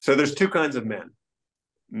So there's two kinds of men: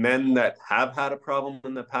 men that have had a problem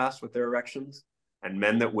in the past with their erections, and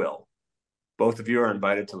men that will. Both of you are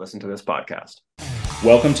invited to listen to this podcast.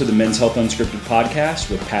 Welcome to the Men's Health Unscripted podcast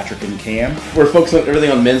with Patrick and Cam. We're focused on everything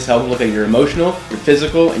on men's health, look at your emotional, your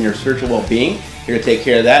physical, and your spiritual well-being. You're going to take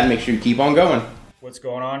care of that and make sure you keep on going. What's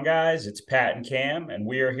going on, guys? It's Pat and Cam, and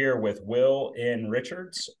we are here with Will N.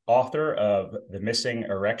 Richards, author of The Missing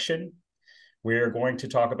Erection. We are going to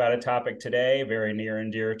talk about a topic today very near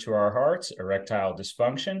and dear to our hearts, erectile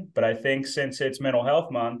dysfunction. But I think since it's Mental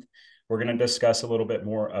Health Month, we're going to discuss a little bit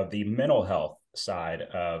more of the mental health side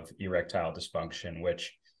of erectile dysfunction,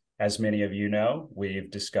 which, as many of you know,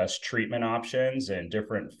 we've discussed treatment options and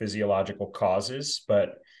different physiological causes,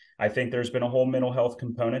 but I think there's been a whole mental health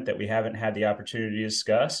component that we haven't had the opportunity to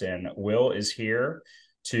discuss, and Will is here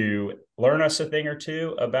to learn us a thing or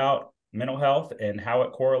two about mental health and how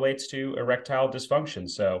it correlates to erectile dysfunction.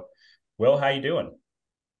 So, Will, how you doing?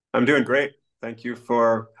 I'm doing great. Thank you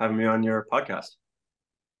for having me on your podcast.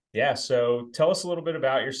 Yeah, so tell us a little bit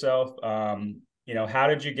about yourself. How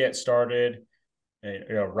did you get started,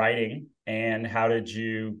 writing, and how did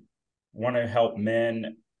you want to help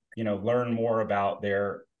men, learn more about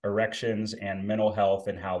their erections and mental health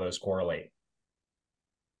and how those correlate?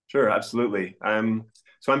 Sure, absolutely.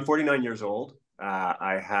 So I'm 49 years old.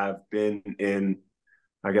 I have been in,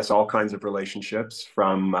 I guess, all kinds of relationships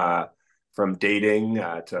from dating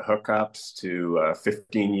to hookups to a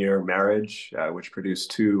 15-year marriage, which produced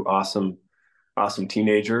two awesome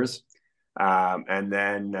teenagers. And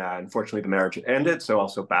then unfortunately the marriage ended, so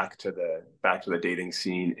also back to the dating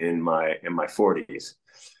scene in my 40s.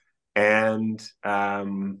 And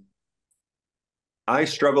I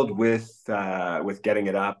struggled with getting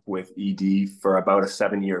it up with ED for about a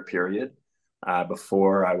 7-year period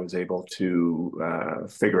before I was able to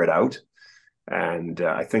figure it out, and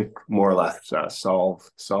I think more or less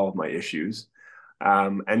solve my issues.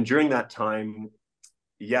 And during that time,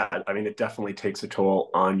 yeah, I mean, it definitely takes a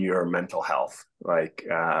toll on your mental health.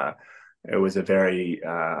 It was a very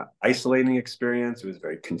isolating experience. It was a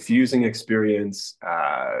very confusing experience,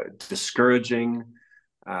 discouraging,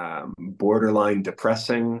 borderline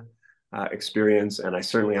depressing experience. And I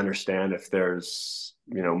certainly understand if there's,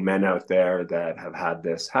 men out there that have had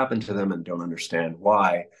this happen to them and don't understand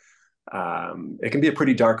why. It can be a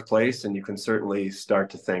pretty dark place, and you can certainly start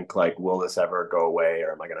to think like, will this ever go away,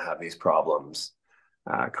 or am I going to have these problems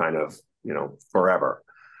forever?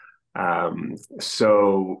 But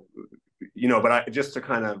just to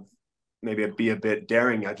kind of maybe be a bit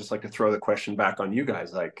daring, I'd just like to throw the question back on you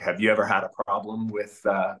guys. Like, have you ever had a problem with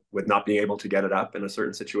not being able to get it up in a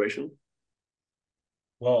certain situation?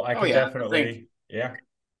 Well, I Oh, can yeah, definitely, yeah.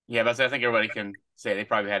 Yeah, but I think everybody can say they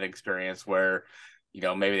probably had an experience where,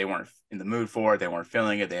 maybe they weren't in the mood for it, they weren't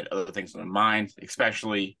feeling it, they had other things on their mind,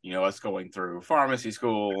 especially, us going through pharmacy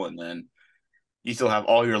school, and then you still have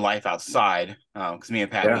all your life outside. Because me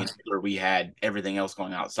and Pat, Yeah. being together, we had everything else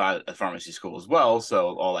going outside of pharmacy school as well.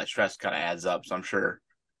 So all that stress kind of adds up. So I'm sure,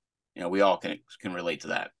 we all can relate to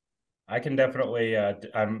that. I can definitely,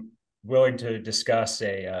 I'm willing to discuss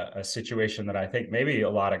a situation that I think maybe a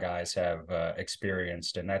lot of guys have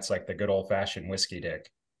experienced, and that's like the good old fashioned whiskey dick.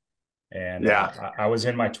 And Yeah. I was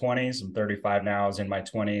in my 20s. I'm 35 now. I was in my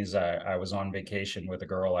 20s. I was on vacation with a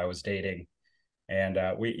girl I was dating, and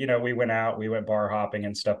we went out, we went bar hopping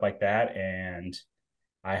and stuff like that, and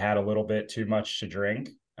I had a little bit too much to drink.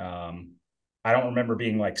 I don't remember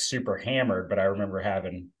being like super hammered, but I remember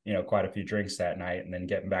having, quite a few drinks that night and then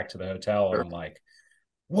getting back to the hotel, and Sure. I'm like,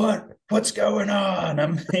 what's going on?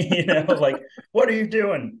 I'm, like, what are you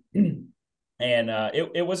doing? And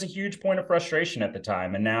it was a huge point of frustration at the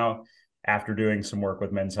time. And now, after doing some work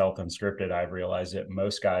with Men's Health Unscripted, I've realized that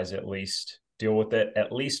most guys at least deal with it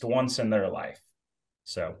at least once in their life.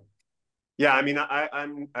 So, Yeah, I mean,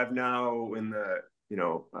 I've now in the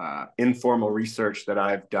informal research that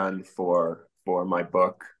I've done for my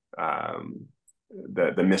book,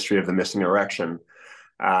 the mystery of the missing erection.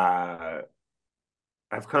 Uh,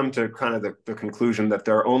 I've come to kind of the conclusion that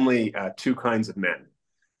there are only two kinds of men.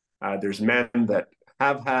 There's men that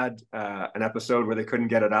have had an episode where they couldn't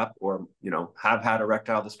get it up, or have had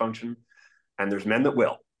erectile dysfunction, and there's men that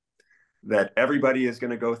will. That everybody is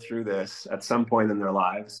going to go through this at some point in their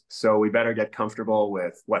lives. So we better get comfortable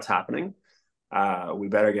with what's happening. We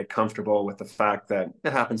better get comfortable with the fact that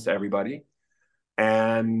it happens to everybody.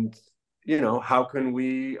 And, how can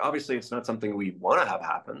we, obviously it's not something we want to have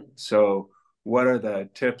happen. So what are the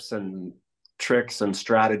tips and tricks and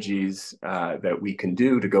strategies that we can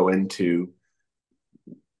do to go into,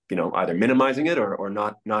 either minimizing it or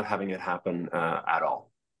not having it happen at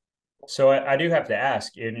all? so I do have to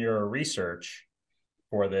ask, in your research,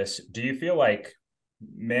 for this. Do you feel like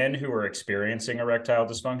men who are experiencing erectile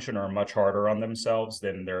dysfunction are much harder on themselves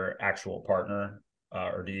than their actual partner?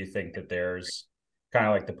 Or do you think that there's kind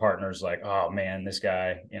of like the partner's like, oh man, this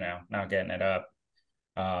guy, not getting it up,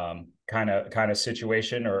 kind of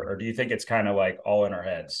situation, or do you think it's kind of like all in our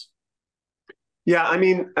heads? Yeah,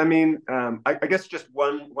 I guess just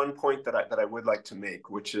one point that I would like to make,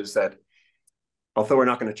 which is that although we're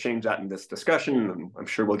not going to change that in this discussion, and I'm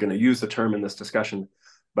sure we're going to use the term in this discussion,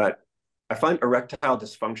 but I find erectile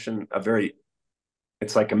dysfunction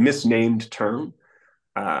it's like a misnamed term.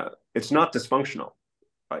 It's not dysfunctional.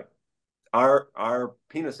 Like our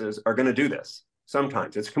penises are going to do this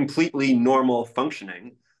sometimes. It's completely normal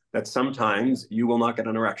functioning that sometimes you will not get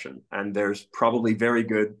an erection, and there's probably very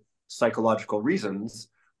good psychological reasons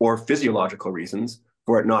or physiological reasons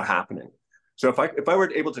for it not happening. So if I were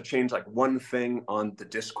able to change like one thing on the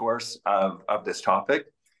discourse of this topic,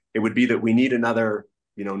 it would be that we need another,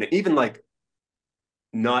 even like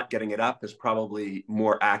not getting it up is probably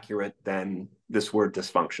more accurate than this word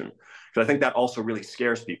dysfunction. So I think that also really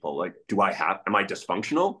scares people. Like, am I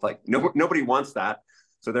dysfunctional? Like nobody wants that.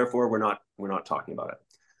 So therefore we're not talking about it.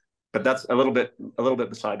 But that's a little bit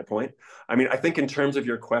beside the point. I mean, I think in terms of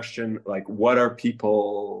your question, like what are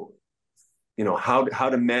people, how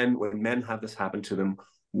do men, when men have this happen to them,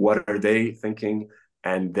 what are they thinking?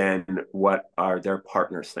 And then what are their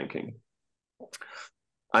partners thinking?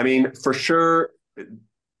 I mean, for sure.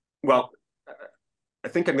 Well, I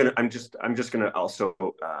think I'm just gonna also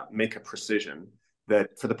make a precision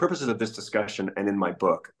that for the purposes of this discussion and in my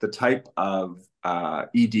book, the type of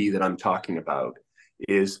ED that I'm talking about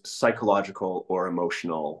is psychological or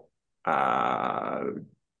emotional ED,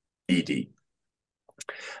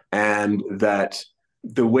 and that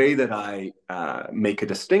the way that I make a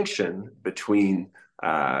distinction between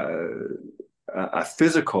a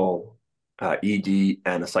physical ED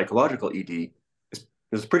and a psychological ED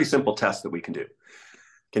is a pretty simple test that we can do.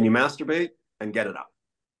 Can you masturbate and get it up?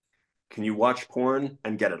 Can you watch porn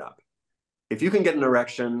and get it up? If you can get an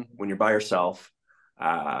erection when you're by yourself,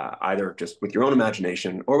 either just with your own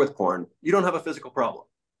imagination or with porn, you don't have a physical problem.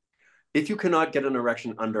 If you cannot get an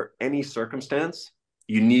erection under any circumstance,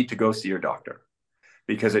 you need to go see your doctor,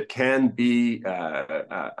 because it can be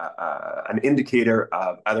an indicator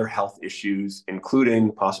of other health issues,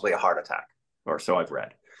 including possibly a heart attack, or so I've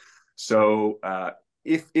read. So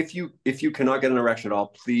if you cannot get an erection at all,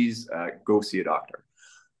 please go see a doctor.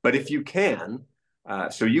 But if you can,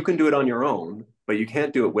 so you can do it on your own, but you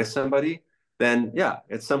can't do it with somebody, then yeah,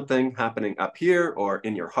 it's something happening up here or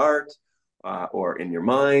in your heart or in your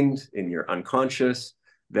mind, in your unconscious,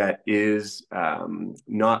 that is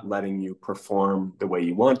not letting you perform the way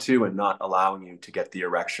you want to and not allowing you to get the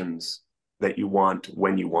erections that you want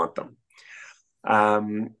when you want them.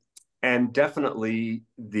 And definitely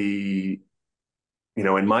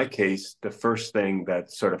in my case, the first thing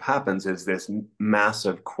that sort of happens is this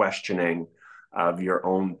massive questioning of your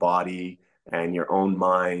own body and your own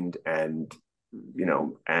mind, and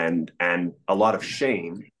a lot of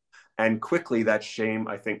shame. And quickly that shame,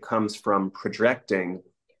 I think, comes from projecting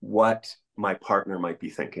what my partner might be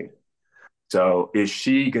thinking. So is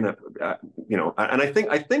she gonna, and I think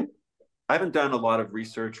I haven't done a lot of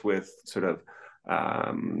research with sort of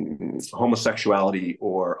homosexuality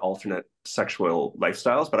or alternate sexual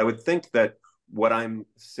lifestyles, but I would think that what I'm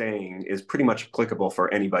saying is pretty much applicable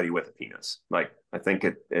for anybody with a penis. Like, I think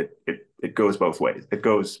it goes both ways. It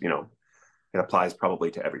goes, it applies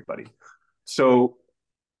probably to everybody. So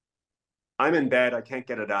I'm in bed, I can't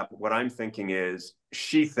get it up. What I'm thinking is,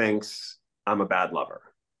 she thinks I'm a bad lover,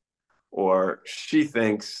 or she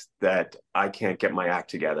thinks that I can't get my act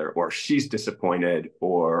together, or she's disappointed,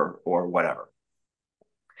 or whatever.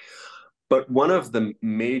 But one of the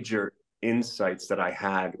major insights that I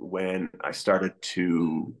had when I started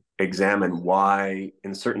to examine why,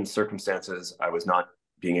 in certain circumstances, I was not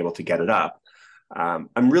being able to get it up.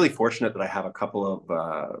 I'm really fortunate that I have a couple of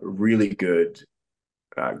really good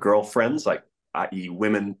girlfriends, like i.e.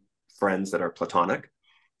 women friends that are platonic.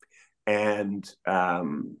 And,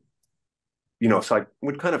 so I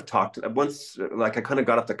would kind of talk to them once, like I kind of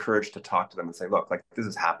got up the courage to talk to them and say, look, like this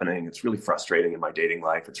is happening. It's really frustrating in my dating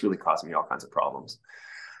life. It's really causing me all kinds of problems.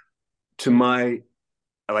 I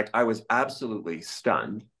was absolutely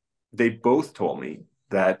stunned. They both told me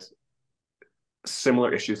that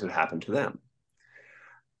similar issues had happened to them.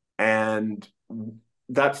 And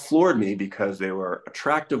that floored me, because they were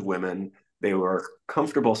attractive women. They were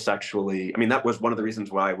comfortable sexually. I mean, that was one of the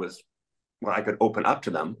reasons why I could open up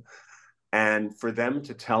to them. And for them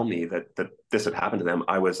to tell me that this had happened to them,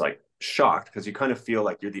 I was like shocked, because you kind of feel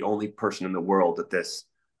like you're the only person in the world that this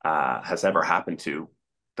has ever happened to,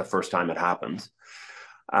 the first time it happened.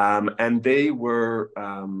 And they were,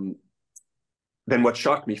 then what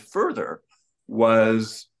shocked me further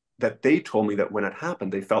was that they told me that when it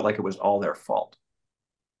happened, they felt like it was all their fault.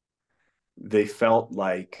 They felt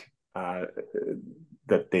like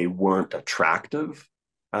that they weren't attractive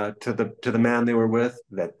to the man they were with,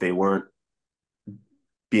 that they weren't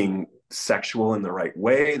being sexual in the right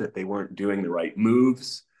way, that they weren't doing the right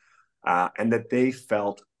moves, and that they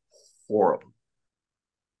felt horrible,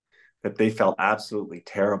 that they felt absolutely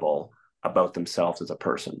terrible about themselves as a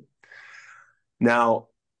person. Now,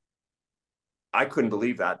 I couldn't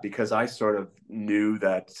believe that because I sort of knew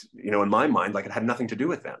that, in my mind, like it had nothing to do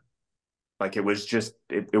with them. Like it was just,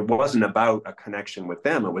 it wasn't about a connection with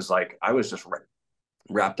them. It was like I was just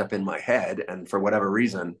wrapped up in my head, and for whatever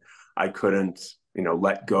reason, I couldn't,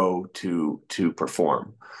 let go to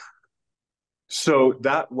perform. So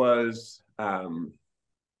that was a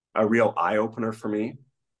real eye opener for me,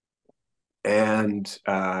 and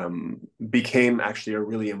became actually a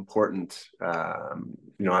really important,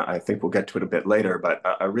 I think we'll get to it a bit later, but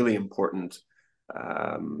a really important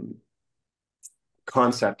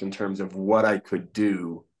concept in terms of what I could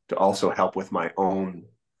do to also help with my own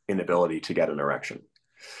inability to get an erection.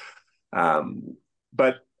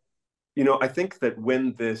 But, I think that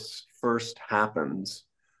when this first happens,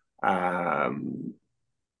 the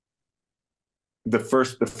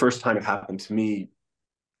first time it happened to me,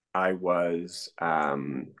 I was, I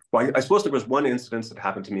suppose there was one incident that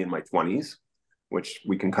happened to me in my 20s, which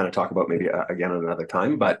we can kind of talk about maybe again at another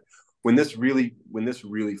time. But when this really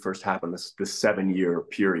first happened, this 7-year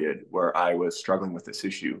period where I was struggling with this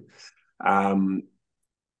issue,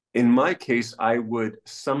 in my case, I would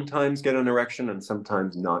sometimes get an erection and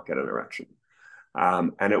sometimes not get an erection.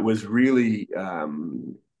 And it was really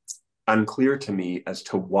unclear to me as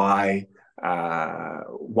to why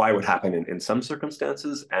it would happen in some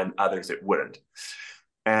circumstances and others it wouldn't.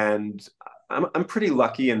 And I'm pretty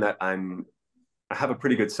lucky in that I have a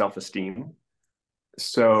pretty good self-esteem.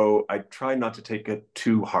 So I tried not to take it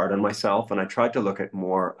too hard on myself, and I tried to look at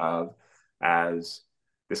more of as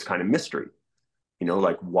this kind of mystery,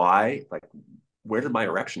 like why, like where did my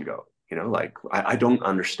erection go? Like I don't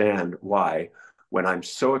understand why, when I'm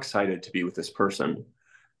so excited to be with this person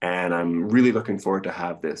and I'm really looking forward to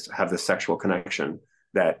have this sexual connection,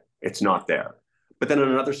 that it's not there. But then in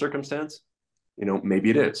another circumstance, maybe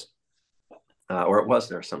it is, or it was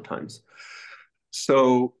there sometimes.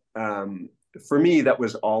 So for me, that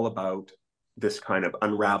was all about this kind of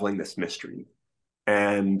unraveling this mystery.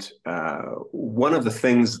 And one of the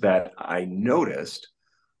things that I noticed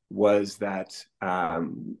was that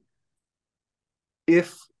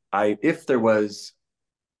if I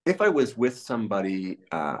was with somebody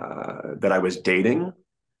that I was dating,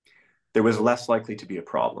 there was less likely to be a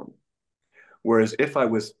problem. Whereas if I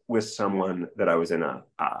was with someone that I was in a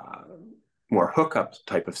more hookup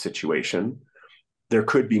type of situation, there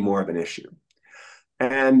could be more of an issue.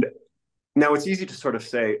 And now it's easy to sort of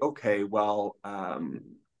say, okay, well,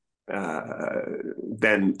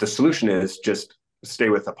 then the solution is just stay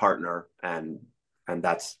with a partner, and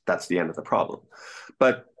that's the end of the problem.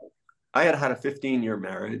 But I had a 15-year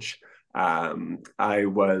marriage. I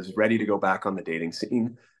was ready to go back on the dating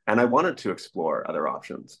scene, and I wanted to explore other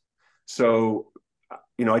options. So,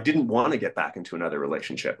 I didn't want to get back into another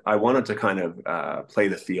relationship. I wanted to kind of play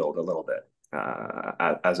the field a little bit,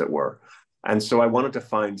 as it were. And so I wanted to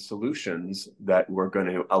find solutions that were going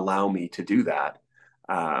to allow me to do that.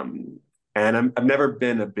 And I've never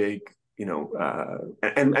been a big,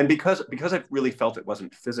 and because I've really felt it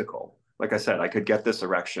wasn't physical. Like I said, I could get this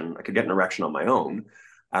erection. I could get an erection on my own.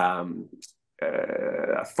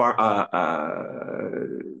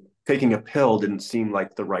 Taking a pill didn't seem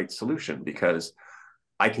like the right solution because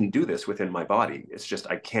I can do this within my body. It's just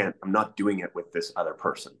I'm not doing it with this other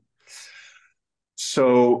person.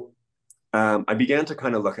 So I began to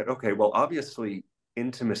kind of look at, okay, well, obviously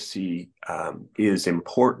intimacy is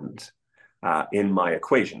important in my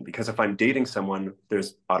equation, because if I'm dating someone,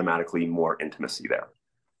 there's automatically more intimacy there.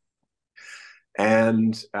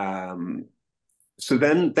 And so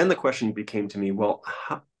then the question became to me, well,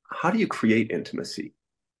 how do you create intimacy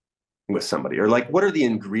with somebody? Or like, what are the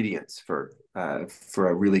ingredients for a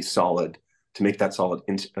really solid, to make a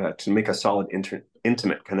solid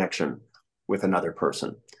intimate connection with another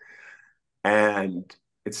person? And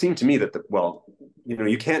it seemed to me that,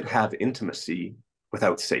 you can't have intimacy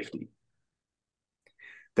without safety.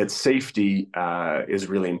 That safety is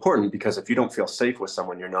really important, because if you don't feel safe with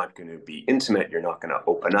someone, you're not going to be intimate. You're not going to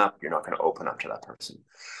open up. You're not going to open up to that person.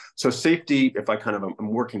 So safety, if I'm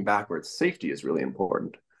working backwards, safety is really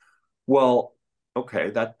important. Well, okay,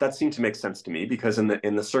 that seemed to make sense to me, because in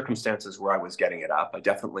the circumstances where I was getting it up,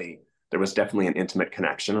 there was definitely an intimate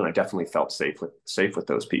connection, and I definitely felt safe with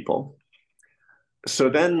those people. So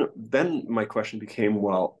then my question became,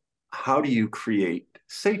 well, how do you create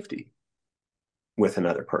safety with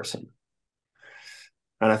another person?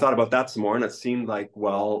 And I thought about that some more, and it seemed like,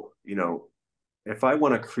 well, if I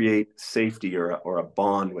want to create safety or a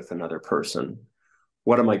bond with another person,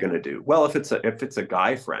 what am I going to do? Well, if it's a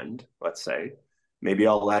guy friend, let's say, maybe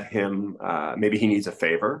I'll let him. Maybe he needs a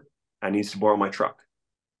favor and needs to borrow my truck.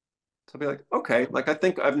 So I'll be like, okay, like, I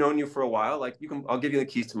think I've known you for a while. Like, I'll give you the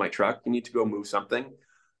keys to my truck. You need to go move something.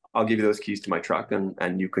 I'll give you those keys to my truck,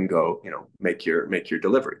 and you can go, make your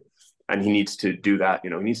delivery. And he needs to do that. He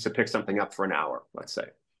needs to pick something up for an hour, let's say.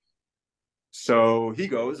 So he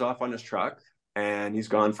goes off on his truck, and he's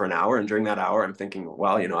gone for an hour. And during that hour, I'm thinking,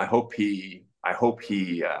 well, I hope he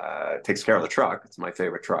takes care of the truck. It's my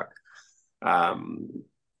favorite truck. So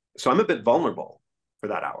I'm a bit vulnerable for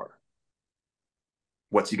that hour.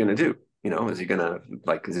 What's he going to do? Is he going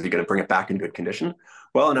to bring it back in good condition?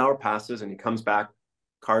 Well, an hour passes, and he comes back,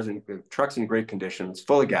 truck's in great conditions,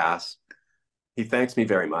 full of gas. He thanks me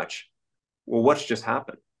very much. Well, what's just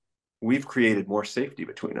happened? We've created more safety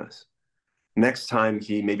between us. Next time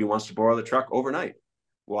he maybe wants to borrow the truck overnight.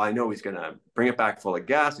 Well, I know he's going to bring it back full of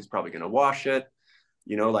gas. He's probably going to wash it,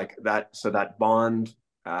 like that. So that bond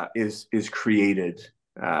is created,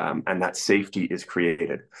 and that safety is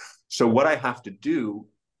created. So what I have to do,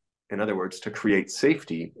 in other words, to create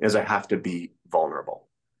safety, is I have to be vulnerable.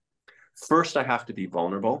 First, I have to be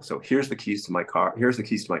vulnerable. So here's the keys to my car. Here's the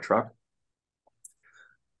keys to my truck.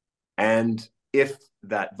 And if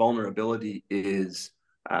that vulnerability is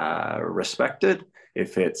respected,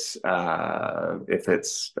 if it's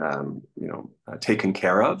taken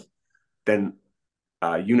care of, then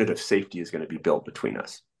a unit of safety is going to be built between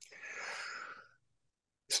us.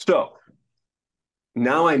 So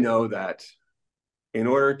now I know that in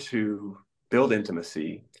order to build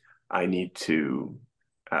intimacy, I need to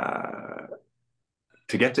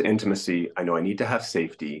get to intimacy, I know I need to have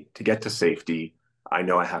safety. To get to safety, I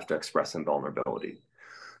know I have to express some vulnerability.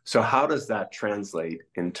 So how does that translate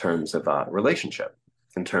in terms of a relationship,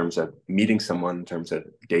 in terms of meeting someone, in terms of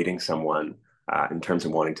dating someone, in terms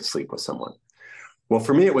of wanting to sleep with someone? Well,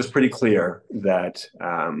 for me, it was pretty clear that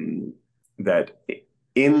that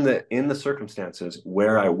in the circumstances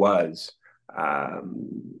where I was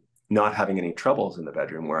not having any troubles in the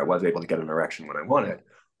bedroom, where I was able to get an erection when I wanted,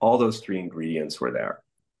 all those three ingredients were there.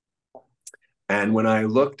 And when I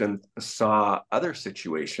looked and saw other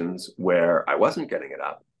situations where I wasn't getting it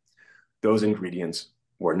up, those ingredients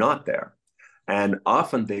were not there. And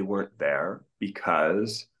often they weren't there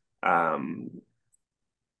because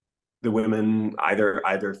the women,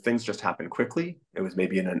 either things just happened quickly. It was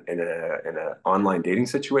maybe in an online dating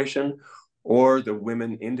situation, or the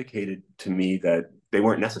women indicated to me that they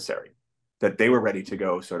weren't necessary, that they were ready to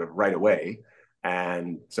go sort of right away.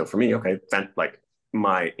 And so for me, okay, like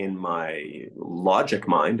in my logic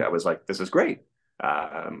mind, I was like, this is great.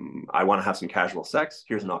 I want to have some casual sex.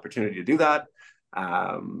 Here's an opportunity to do that.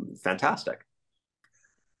 Fantastic.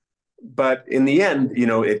 But in the end,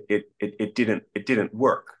 it didn't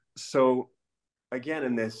work. So again,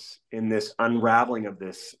 in this unraveling of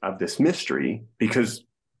this mystery, because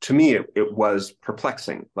to me it was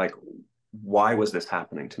perplexing. Like, why was this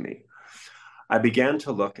happening to me? I began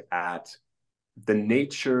to look at the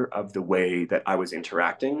nature of the way that I was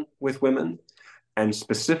interacting with women, and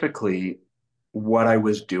specifically what I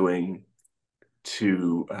was doing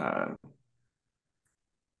to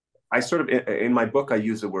I sort of, in my book, I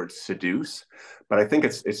use the word seduce, but I think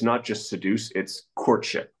it's not just seduce, it's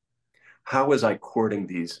courtship. How was I courting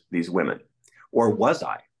these women? Or was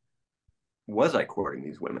I courting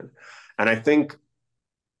these women? And I think,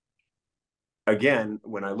 again,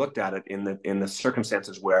 when I looked at it in the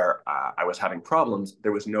circumstances where I was having problems,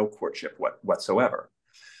 there was no courtship whatsoever.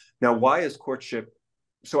 Now, why is courtship?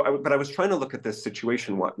 But I was trying to look at this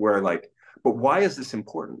situation where, like, but why is this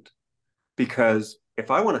important? Because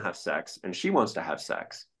if I want to have sex and she wants to have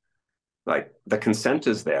sex, like, the consent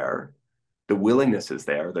is there, the willingness is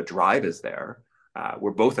there, the drive is there.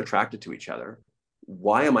 We're both attracted to each other.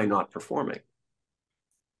 Why am I not performing?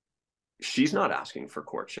 She's not asking for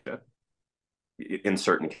courtship. In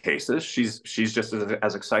certain cases, she's just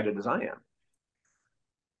as excited as I am.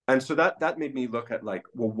 And so that made me look at, like,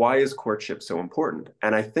 well, why is courtship so important?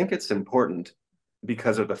 And I think it's important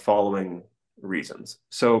because of the following reasons.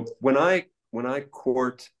 So when I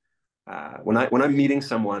court, when I'm meeting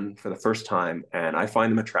someone for the first time and I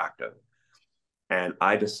find them attractive, and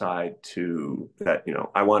I decide that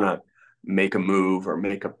I want to make a move or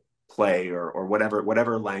make a play or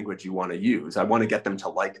whatever language you want to use. I want to get them to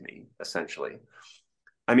like me, essentially.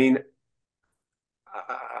 I mean,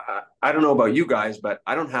 I don't know about you guys, but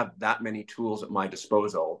I don't have that many tools at my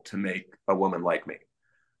disposal to make a woman like me.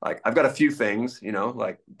 Like I've got a few things, you know,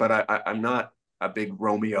 like, but I'm not a big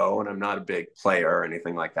Romeo and I'm not a big player or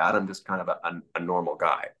anything like that. I'm just kind of a normal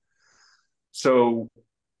guy. So,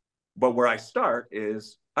 but where I start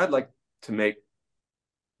is I'd like to make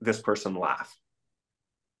this person laugh.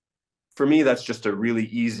 For me, that's just a really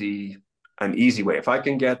an easy way. If I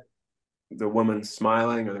can get the woman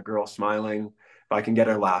smiling or the girl smiling, if I can get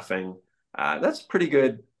her laughing, that's pretty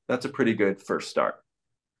good. That's a pretty good first start.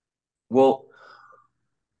 Well,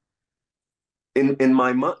 in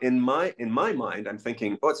my mind, I'm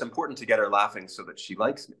thinking, oh, it's important to get her laughing so that she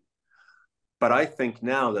likes me. But I think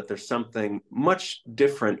now that there's something much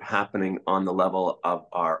different happening on the level of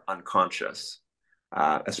our unconscious,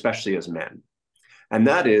 especially as men. And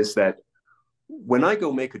that is that when I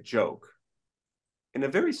go make a joke, in a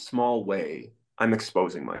very small way, I'm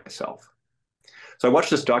exposing myself. So I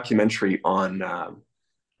watched this documentary on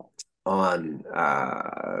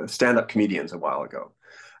stand-up comedians a while ago.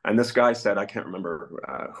 And this guy said, I can't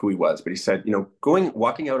remember who he was, but he said, you know,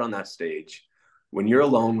 walking out on that stage when you're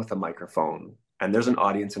alone with a microphone and there's an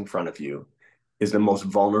audience in front of you is the most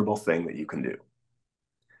vulnerable thing that you can do.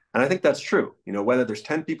 And I think that's true. You know, whether there's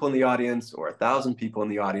 10 people in the audience or 1,000 people in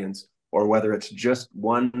the audience, or whether it's just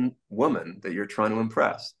one woman that you're trying to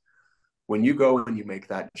impress, when you go and you make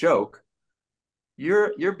that joke,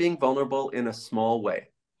 you're being vulnerable in a small way.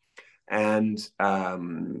 And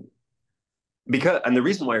the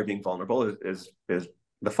reason why you're being vulnerable is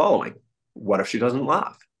the following. What if she doesn't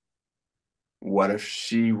laugh? What if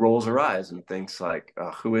she rolls her eyes and thinks like,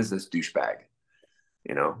 oh, who is this douchebag?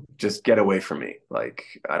 You know, just get away from me. Like,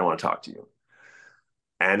 I don't want to talk to you.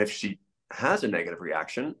 And if she has a negative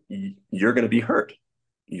reaction, you're going to be hurt.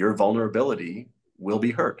 Your vulnerability will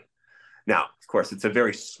be hurt. Now, of course, it's a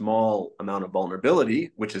very small amount of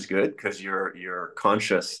vulnerability, which is good because your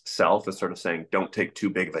conscious self is sort of saying, don't take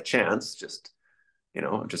too big of a chance. Just, you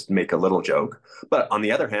know, just make a little joke. But on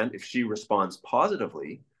the other hand, if she responds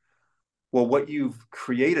positively, well, what you've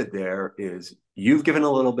created there is you've given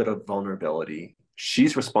a little bit of vulnerability.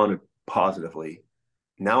 She's responded positively.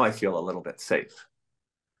 Now I feel a little bit safe.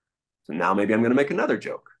 So now maybe I'm going to make another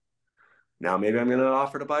joke. Now maybe I'm going to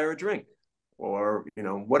offer to buy her a drink or, you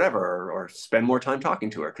know, whatever, or spend more time talking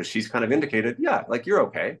to her because she's kind of indicated, yeah, like you're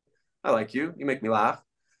okay. I like you. You make me laugh.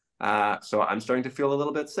 So I'm starting to feel a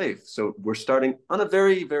little bit safe. So we're starting on a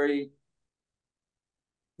very, very,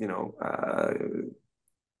 you know,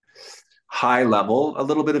 high level. A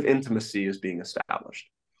little bit of intimacy is being established.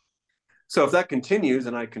 So if that continues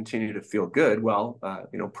and I continue to feel good, well,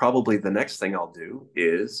 you know, probably the next thing I'll do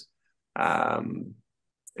is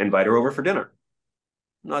invite her over for dinner.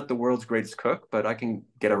 Not the world's greatest cook, but I can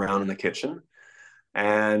get around in the kitchen.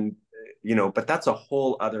 And, you know, but that's a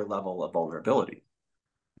whole other level of vulnerability.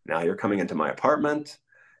 Now you're coming into my apartment.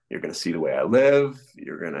 You're going to see the way I live.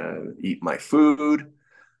 You're going to eat my food.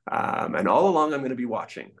 And all along, I'm going to be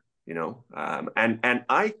watching, you know. And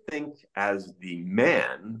I think as the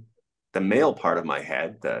man, the male part of my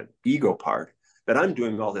head, the ego part, that I'm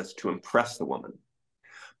doing all this to impress the woman.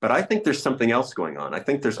 But I think there's something else going on. I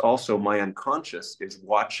think there's also my unconscious is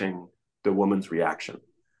watching the woman's reaction.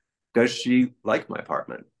 Does she like my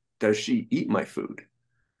apartment? Does she eat my food?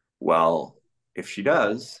 Well, if she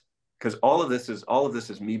does, because all of this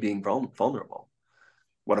is me being vulnerable.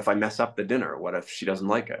 What if I mess up the dinner? What if she doesn't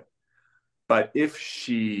like it? But if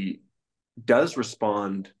she does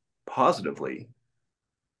respond positively,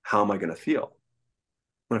 how am I going to feel?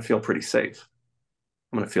 I'm going to feel pretty safe.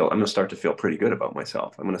 I'm going to start to feel pretty good about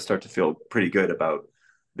myself. I'm going to start to feel pretty good about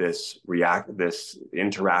this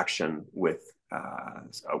interaction with,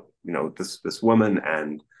 you know, this woman,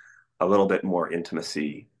 and a little bit more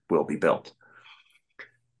intimacy will be built.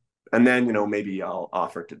 And then, you know, maybe I'll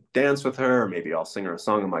offer to dance with her, or maybe I'll sing her a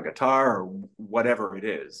song on my guitar, or whatever it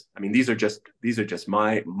is. I mean, these are just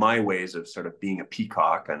my ways of sort of being a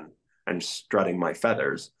peacock and strutting my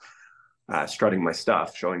feathers, strutting my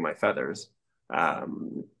stuff, showing my feathers.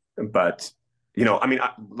 But, you know, I mean,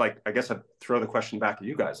 I guess I'd throw the question back to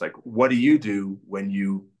you guys. Like, what do you do when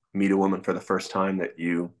you meet a woman for the first time that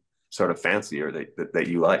you sort of fancy or that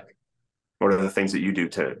you like? What are the things that you do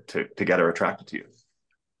to get her attracted to you?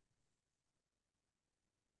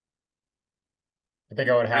 I think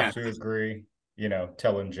I would have to agree. You know,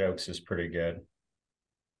 telling jokes is pretty good.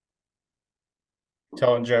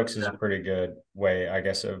 Telling jokes is a pretty good way, I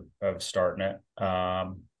guess, of starting it.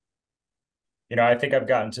 You know, I think I've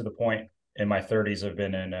gotten to the point in my 30s. I've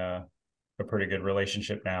been in a a pretty good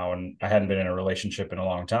relationship now, and I hadn't been in a relationship in a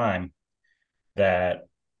long time, that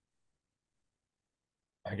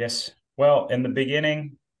I guess, well, in the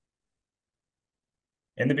beginning,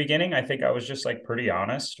 I think I was just like pretty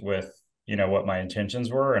honest with, what my intentions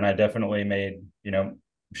were. And I definitely made,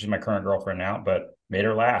 she's my current girlfriend now, but made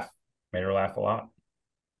her laugh a lot.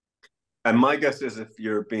 And my guess is if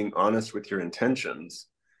you're being honest with your intentions,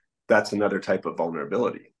 that's another type of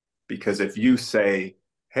vulnerability. Because if you say,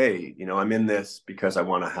 hey, I'm in this because I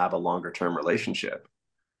want to have a longer term relationship,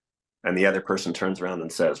 and the other person turns around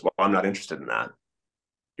and says, well, I'm not interested in that,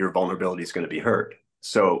 your vulnerability is going to be hurt.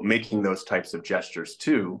 So making those types of gestures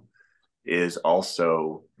too is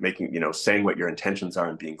also making, saying what your intentions are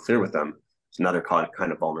and being clear with them. It's another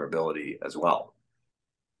kind of vulnerability as well.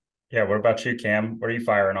 Yeah. What about you, Cam? What are you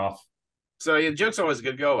firing off? So yeah, jokes always a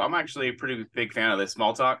good go. I'm actually a pretty big fan of the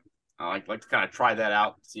small talk. I like to kind of try that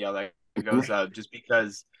out, see how that goes. Just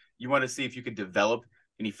because you want to see if you could develop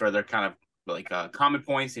any further kind of like common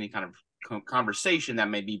points, any kind of conversation that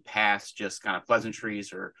may be past just kind of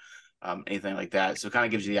pleasantries or anything like that. So it kind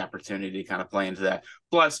of gives you the opportunity to kind of play into that.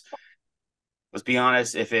 Plus, let's be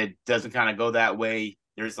honest, if it doesn't kind of go that way,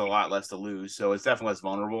 there's a lot less to lose. So it's definitely less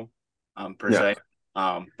vulnerable per se.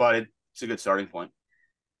 But it's a good starting point.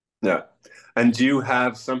 Yeah. And do you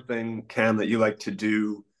have something, Cam, that you like to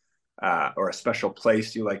do, or a special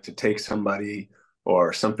place you like to take somebody,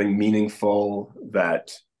 or something meaningful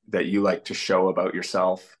that you like to show about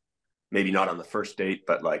yourself? Maybe not on the first date,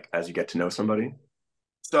 but like as you get to know somebody.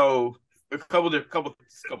 So a couple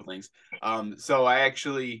things. So I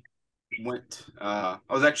actually went. I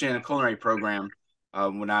was actually in a culinary program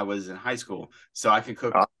when I was in high school, so I can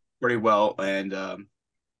cook pretty well and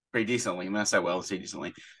pretty decently. When I say well, I say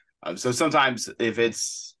decently. So sometimes if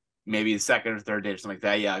it's maybe the second or third date or something like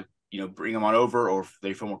that, yeah, bring them on over, or if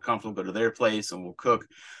they feel more comfortable, go to their place and we'll cook.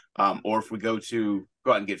 Or if we go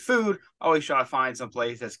out and get food, I always try to find some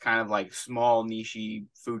place that's kind of like small, nichey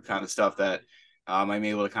food kind of stuff that I'm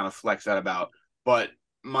able to kind of flex that about. But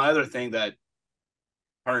my other thing that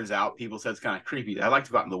turns out people said it's kind of creepy, I like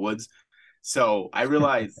to go out in the woods. So I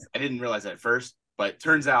didn't realize that at first, but it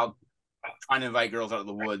turns out trying to invite girls out of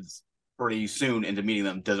the woods pretty soon into meeting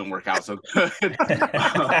them doesn't work out so good.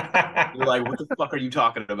 You're like, what the fuck are you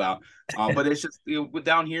talking about? But it's just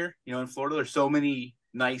down here, in Florida, there's so many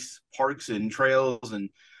nice parks and trails and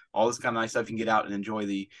all this kind of nice stuff. You can get out and enjoy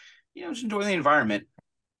just enjoy the environment.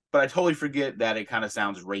 But I totally forget that it kind of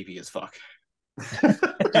sounds rapey as fuck.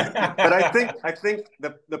 But I think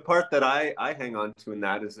the part that I hang on to in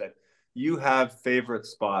that is that you have favorite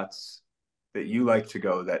spots that you like to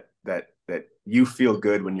go, that you feel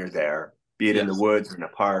good when you're there, be it in the woods or in a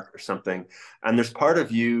park or something. And there's part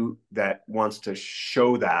of you that wants to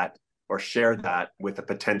show that or share that with a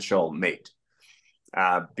potential mate,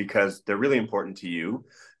 because they're really important to you.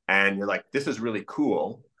 And you're like, this is really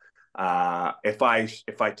cool. If I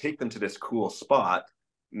take them to this cool spot,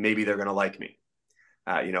 maybe they're going to like me,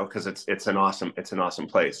 because it's an awesome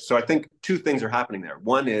place. So I think two things are happening there.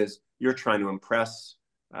 One is you're trying to impress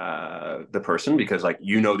the person because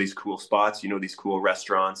these cool spots, these cool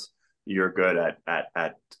restaurants, you're good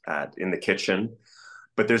at in the kitchen.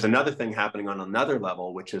 But there's another thing happening on another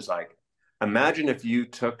level, which is like, imagine if you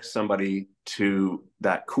took somebody to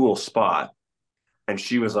that cool spot and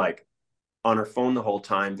she was like on her phone the whole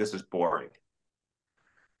time, this is boring.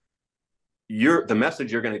 The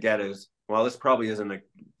message you're going to get is, well, this probably isn't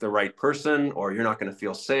the right person, or you're not going to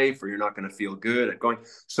feel safe, or you're not going to feel good at going.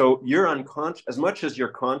 So you're unconscious, as much as your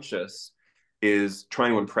conscious is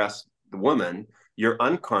trying to impress the woman, your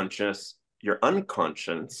unconscious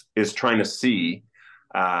is trying to see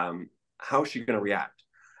how she's going to react.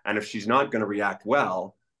 And if she's not going to react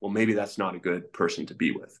well, maybe that's not a good person to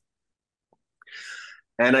be with.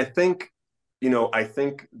 And I think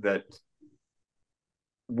that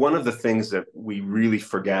one of the things that we really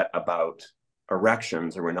forget about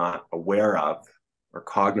erections, or we're not aware of or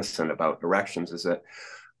cognizant about erections, is that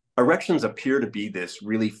erections appear to be this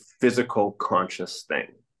really physical, conscious thing.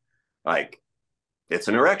 Like, it's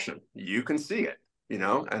an erection. You can see it,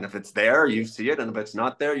 and if it's there, you see it. And if it's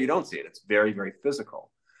not there, you don't see it. It's very, very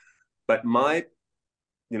physical. But one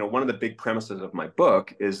of the big premises of my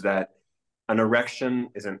book is that an erection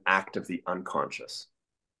is an act of the unconscious.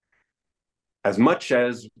 As much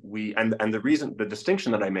as the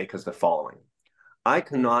distinction that I make is the following: I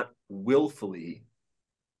cannot willfully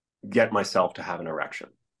get myself to have an erection.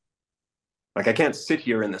 Like, I can't sit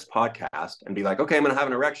here in this podcast and be like, okay, I'm going to have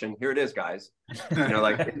an erection. Here it is, guys.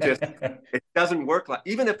 It doesn't work. Like,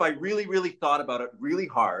 even if I really, really thought about it really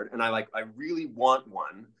hard and I really want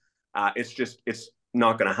one, it's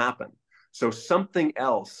not going to happen. So something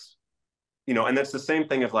else and that's the same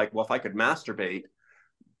thing of like, well, if I could masturbate,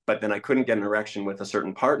 but then I couldn't get an erection with a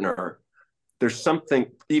certain partner, there's something,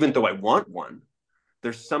 even though I want one,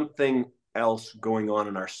 there's something else going on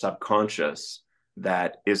in our subconscious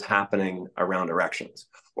that is happening around erections.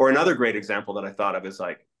 Or another great example that I thought of is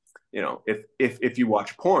like, if you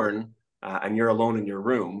watch porn and you're alone in your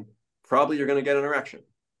room, probably you're going to get an erection.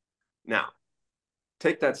 Now,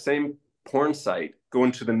 take that same porn site, go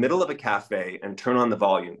into the middle of a cafe and turn on the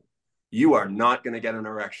volume. You are not going to get an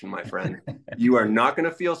erection, my friend. You are not going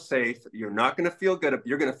to feel safe. You're not going to feel good.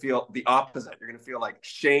 You're going to feel the opposite. You're going to feel like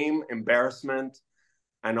shame, embarrassment,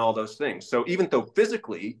 and all those things. So even though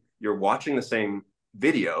physically you're watching the same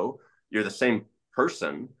video, you're the same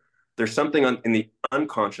person, there's something in the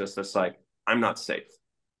unconscious that's like, I'm not safe.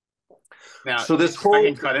 Now, so this if whole I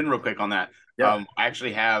can cut in real quick on that. Yeah. I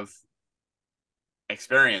actually have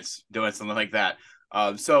experience doing something like that.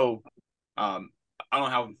 I don't know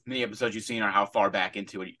how many episodes you've seen or how far back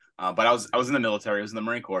into it, but I was in the military. I was in the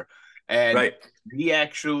Marine Corps, and right. we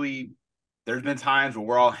actually, there's been times where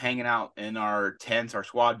we're all hanging out in our tents, our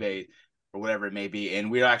squad bay, or whatever it may be, and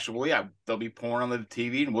we actually, well, yeah, there'll be porn on the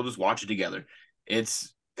TV, and we'll just watch it together.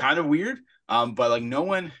 It's kind of weird, but like no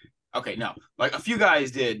one, okay, no, like a few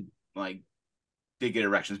guys did get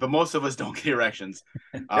erections, but most of us don't get erections.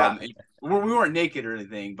 Yeah. We weren't naked or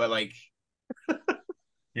anything, but like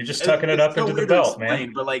you're just tucking it up into the belt,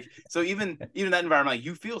 man. But like, so even that environment, like,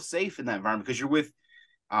 you feel safe in that environment because you're with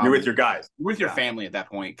your guys, with your family at that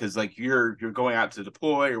point, because like you're going out to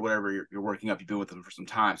deploy or whatever, you're working up, you've been with them for some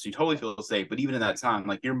time, so you totally feel safe. But even in that time,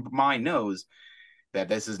 like, your mind knows that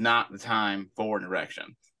this is not the time for an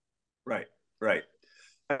erection. Right.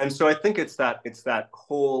 And so I think it's that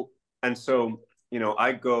whole, and so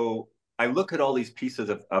I look at all these pieces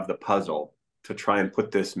of the puzzle to try and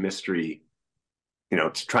put this mystery,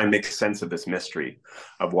 to try and make sense of this mystery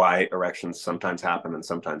of why erections sometimes happen and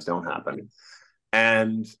sometimes don't happen.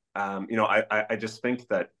 And, I just think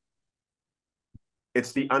that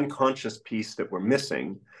it's the unconscious piece that we're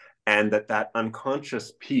missing, and that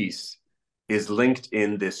unconscious piece is linked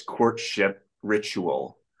in this courtship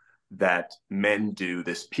ritual that men do,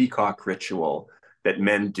 this peacock ritual that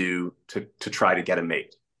men do to try to get a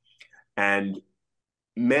mate. And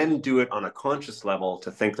men do it on a conscious level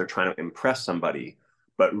to think they're trying to impress somebody,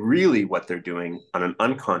 but really what they're doing on an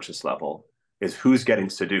unconscious level is, who's getting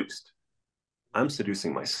seduced? I'm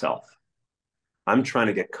seducing myself. I'm trying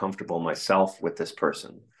to get comfortable myself with this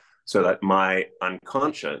person so that my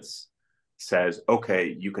unconscious says,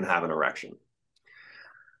 okay, you can have an erection.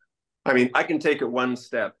 I mean, I can take it one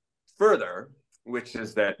step further, which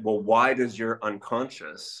is that, well, why does your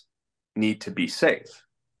unconscious need to be safe?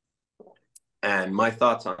 And my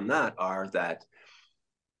thoughts on that are that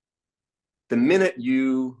the minute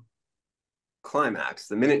you climax,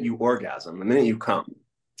 the minute you orgasm, the minute you come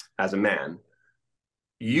as a man,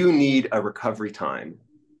 you need a recovery time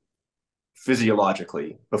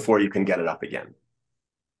physiologically before you can get it up again.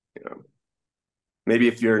 Maybe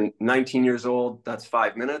if you're 19 years old, that's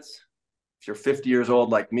 5 minutes. If you're 50 years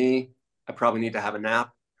old like me, I probably need to have a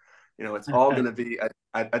nap. It's all going to be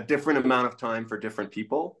a different amount of time for different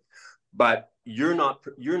people, but you're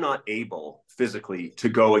not able physically to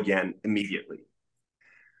go again immediately.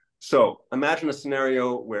 So imagine a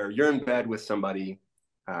scenario where you're in bed with somebody,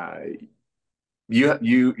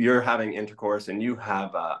 you're having intercourse and you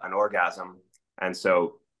have an orgasm, and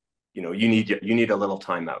so you need a little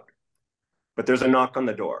time out. But there's a knock on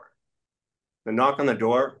the door. The knock on the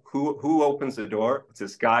door, who opens the door? It's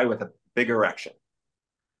this guy with a big erection.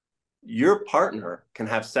 Your partner can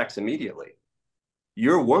have sex immediately.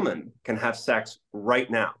 Your woman can have sex right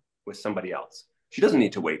now with somebody else. She doesn't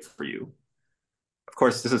need to wait for you. Of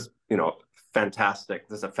course, this is, fantastic.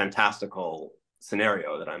 This is a fantastical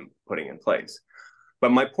scenario that I'm putting in place.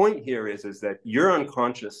 But my point here is that your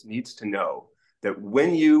unconscious needs to know that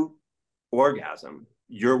when you orgasm,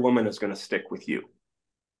 your woman is going to stick with you.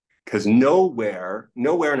 Because nowhere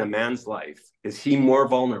in a man's life is he more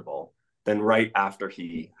vulnerable than right after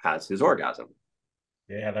he has his orgasm.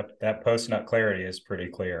 Yeah, that post-nut clarity is pretty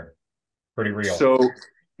clear, pretty real. So,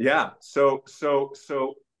 yeah. So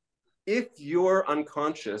if your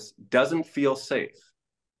unconscious doesn't feel safe,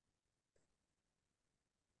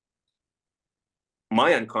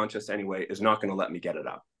 my unconscious anyway is not going to let me get it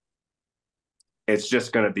up. It's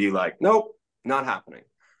just going to be like, nope, not happening.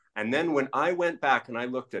 And then when I went back and I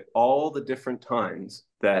looked at all the different times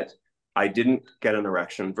that I didn't get an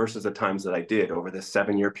erection versus the times that I did over this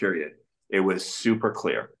 7-year period, it was super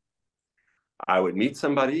clear. I would meet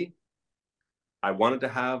somebody. I wanted to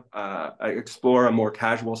have explore a more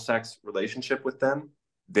casual sex relationship with them.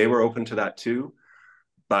 They were open to that too.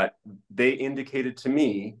 But they indicated to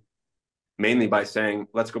me, mainly by saying,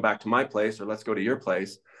 let's go back to my place or let's go to your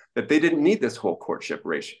place, that they didn't need this whole courtship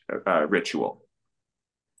ritual.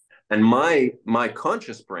 And my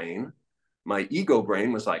conscious brain, my ego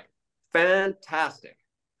brain was like, fantastic.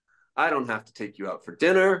 I don't have to take you out for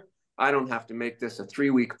dinner. I don't have to make this a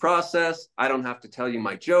 3-week process. I don't have to tell you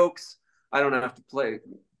my jokes. I don't have to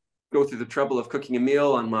go through the trouble of cooking a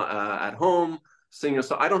meal on my at home, sing a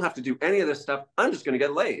song. I don't have to do any of this stuff. I'm just going to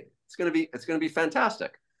get laid. It's going to be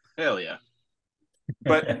fantastic. Hell yeah.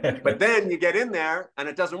 But then you get in there and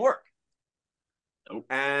it doesn't work. Nope.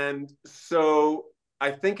 And so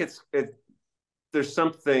I think there's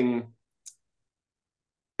something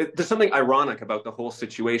ironic about the whole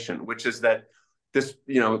situation, which is that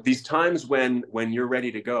these times when you're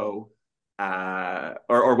ready to go,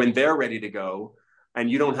 or when they're ready to go, and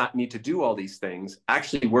you don't need to do all these things,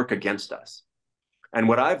 actually work against us. And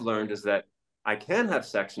what I've learned is that I can have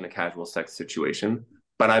sex in a casual sex situation,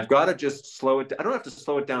 but I've got to just slow it down. I don't have to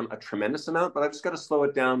slow it down a tremendous amount, but I've just got to slow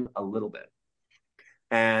it down a little bit.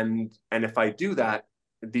 And if I do that,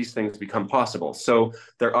 these things become possible. So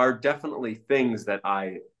there are definitely things that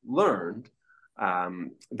I learned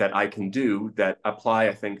that I can do that apply,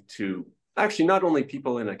 I think, to actually not only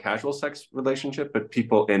people in a casual sex relationship, but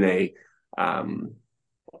people in a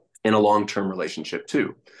long-term relationship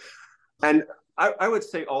too. And I would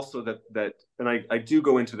say also that, and I do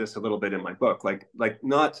go into this a little bit in my book, like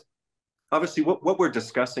not obviously what we're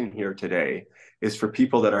discussing here today is for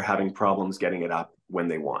people that are having problems getting it up when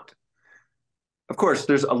they want. Of course,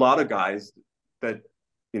 there's a lot of guys that,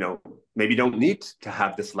 maybe don't need to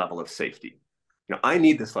have this level of safety. I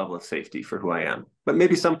need this level of safety for who I am, but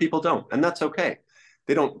maybe some people don't, and that's okay.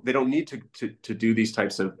 They don't need to do these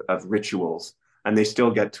types of rituals, and they still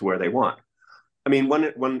get to where they want. I mean,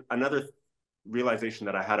 one another realization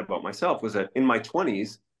that I had about myself was that in my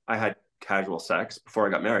 20s, I had casual sex before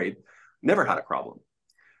I got married, never had a problem.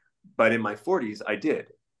 But in my 40s, I did.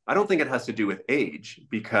 I don't think it has to do with age,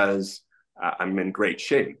 because I'm in great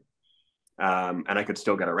shape, and I could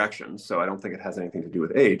still get erections. So I don't think it has anything to do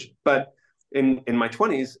with age. But in my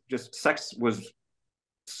 20s, just sex was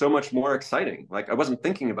so much more exciting. Like, I wasn't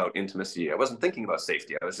thinking about intimacy. I wasn't thinking about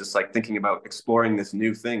safety. I was just like thinking about exploring this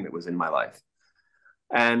new thing that was in my life.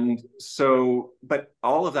 And so, but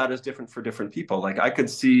all of that is different for different people. Like, I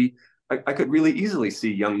could really easily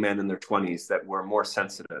see young men in their 20s that were more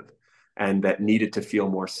sensitive and that needed to feel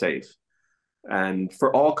more safe, and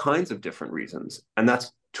for all kinds of different reasons. And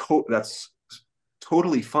that's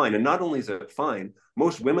totally fine. And not only is it fine,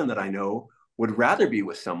 most women that I know would rather be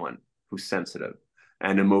with someone who's sensitive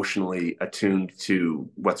and emotionally attuned to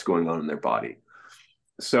what's going on in their body.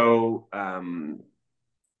 So,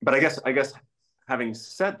 but I guess having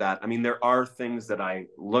said that, I mean, there are things that I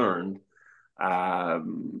learned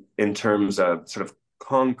in terms of sort of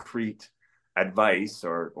concrete advice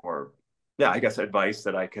or I guess advice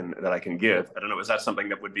that I can give. I don't know. Is that something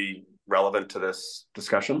that would be relevant to this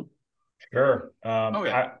discussion? Sure.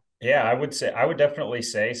 Yeah. I would definitely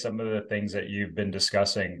say some of the things that you've been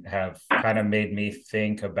discussing have kind of made me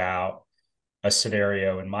think about a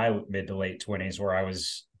scenario in my mid to late 20s where I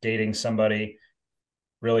was dating somebody,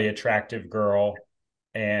 really attractive girl,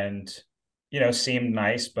 and seemed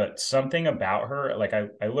nice, but something about her, like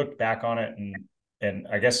I looked back on it, and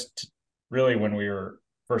I guess really when we were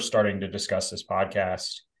first starting to discuss this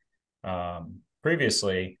podcast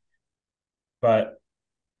previously, but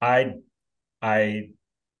I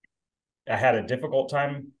had a difficult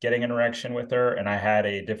time getting an erection with her, and I had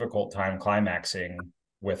a difficult time climaxing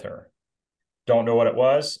with her. Don't know what it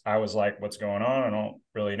was. I was like, what's going on? I don't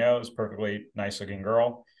really know. It was a perfectly nice looking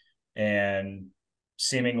girl and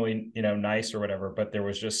seemingly, nice or whatever, but there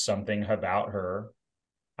was just something about her.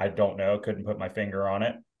 I don't know, couldn't put my finger on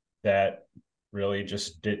it, that really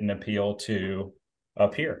just didn't appeal to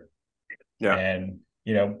up here. Yeah. And,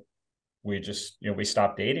 we just, we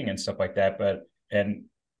stopped dating and stuff like that. And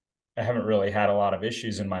I haven't really had a lot of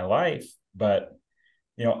issues in my life, but,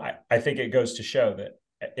 I think it goes to show that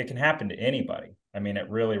it can happen to anybody. I mean, it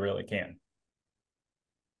really, really can.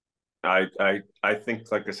 I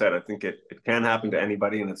think, like I said, I think it can happen to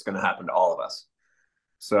anybody, and it's going to happen to all of us.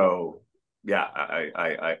 So yeah,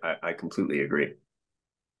 I completely agree.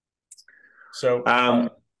 So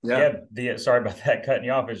yeah, sorry about that, cutting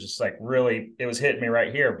you off. It's just like, really, it was hitting me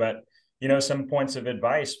right here. But some points of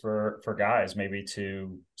advice for guys maybe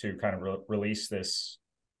to kind of release these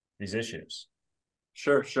issues.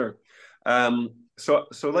 Sure. So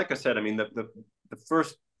like I said, I mean, the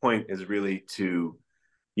first point is really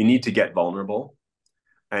you need to get vulnerable,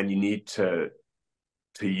 and you need to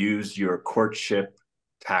use your courtship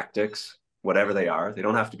tactics whatever they are. They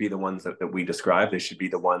don't have to be the ones that we describe. They should be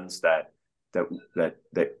the ones that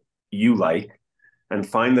you like, and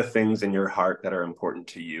find the things in your heart that are important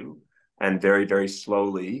to you, and very, very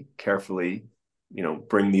slowly, carefully,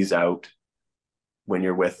 bring these out when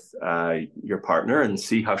you're with your partner, and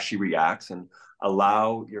see how she reacts, and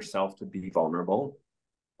allow yourself to be vulnerable,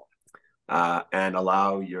 and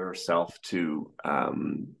allow yourself to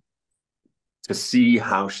see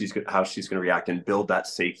how she's going to react, and build that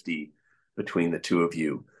safety between the two of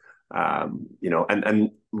you,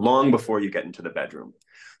 and long before you get into the bedroom.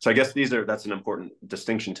 So I guess that's an important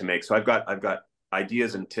distinction to make. So I've got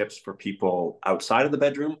ideas and tips for people outside of the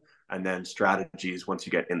bedroom, and then strategies once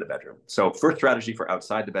you get in the bedroom. So first strategy for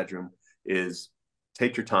outside the bedroom is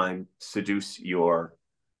take your time, seduce your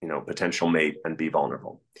potential mate, and be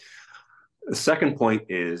vulnerable. The second point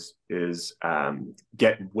is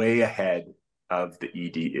get way ahead of the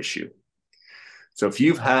ED issue. So if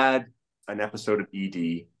you've had an episode of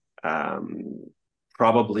ED,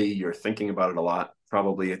 probably you're thinking about it a lot.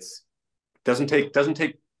 Probably doesn't take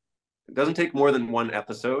more than one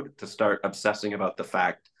episode to start obsessing about the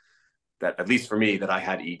fact that, at least for me, that I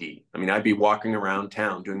had ED. I mean, I'd be walking around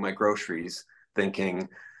town doing my groceries thinking,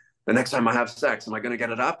 the next time I have sex, am I going to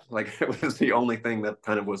get it up? Like, it was the only thing that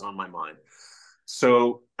kind of was on my mind.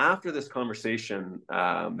 So after this conversation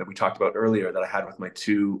that we talked about earlier that I had with my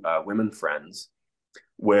two women friends,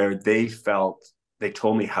 where they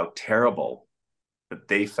told me how terrible that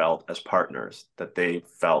they felt as partners, that they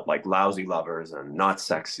felt like lousy lovers and not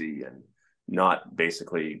sexy and not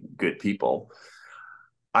basically good people,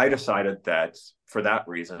 I decided that for that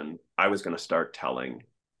reason, I was going to start telling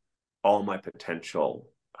all my potential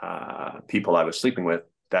people I was sleeping with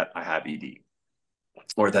that I have ED,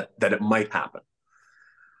 or that it might happen.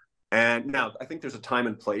 And now I think there's a time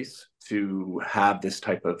and place to have this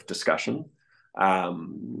type of discussion. I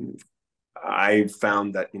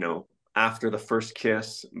found that, after the first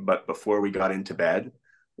kiss, but before we got into bed,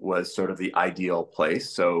 was sort of the ideal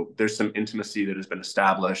place. So there's some intimacy that has been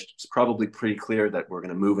established. It's probably pretty clear that we're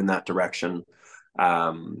going to move in that direction.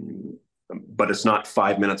 But it's not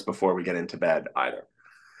 5 minutes before we get into bed either.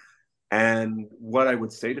 And what I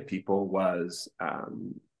would say to people was,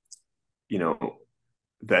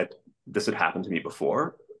 that this had happened to me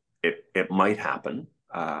before. It might happen.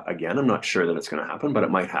 Again, I'm not sure that it's going to happen, but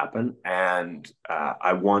it might happen. And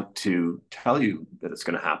I want to tell you that it's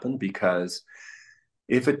going to happen, because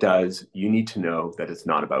if it does, you need to know that it's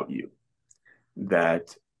not about you.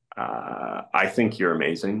 That I think you're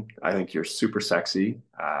amazing. I think you're super sexy.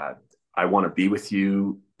 I want to be with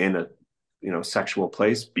you in a sexual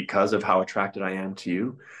place because of how attracted I am to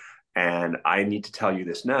you. And I need to tell you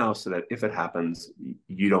this now, so that if it happens,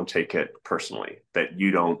 you don't take it personally, that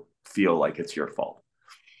you don't feel like it's your fault.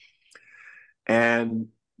 And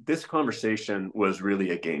this conversation was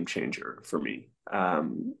really a game changer for me.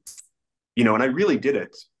 And I really did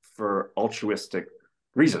it for altruistic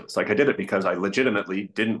reasons. Like, I did it because I legitimately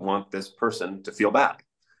didn't want this person to feel bad.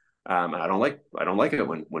 And I don't like it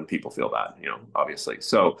when people feel bad, obviously.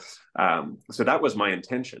 So that was my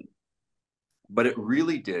intention. But it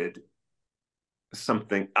really did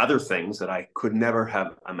other things that I could never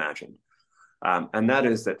have imagined. And that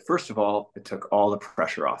is that, first of all, it took all the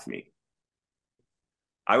pressure off me.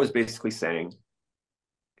 I was basically saying,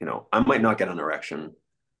 I might not get an erection.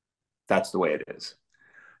 That's the way it is.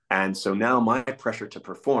 And so now my pressure to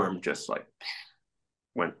perform just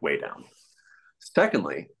went way down.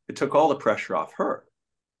 Secondly, it took all the pressure off her.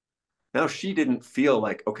 Now she didn't feel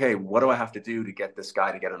like, okay, what do I have to do to get this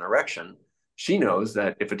guy to get an erection? She knows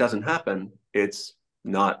that if it doesn't happen, it's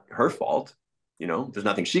not her fault. There's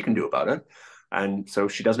nothing she can do about it. And so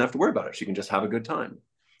she doesn't have to worry about it. She can just have a good time.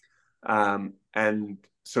 And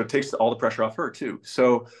so it takes all the pressure off her too.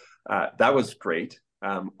 So that was great.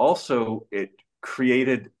 Also, it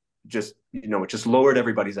created it just lowered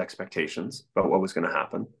everybody's expectations about what was going to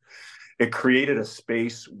happen. It created a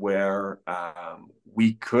space where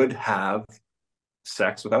we could have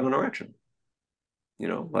sex without an erection.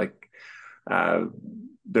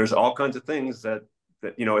 There's all kinds of things that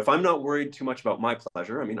if I'm not worried too much about my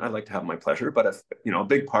pleasure, I mean, I like to have my pleasure, but if, a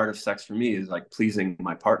big part of sex for me is like pleasing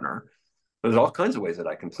my partner, there's all kinds of ways that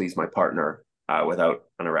I can please my partner without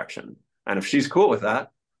an erection. And if she's cool with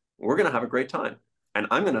that, we're going to have a great time. And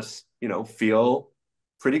I'm going to, feel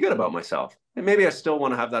pretty good about myself. And maybe I still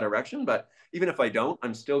want to have that erection, but even if I don't,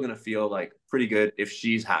 I'm still going to feel like pretty good if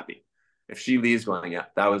she's happy. If she leaves going, yeah,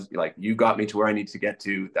 that was like, you got me to where I need to get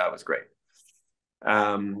to. That was great.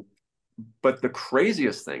 But the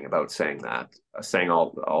craziest thing about saying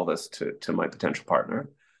all this to my potential partner,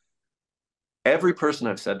 every person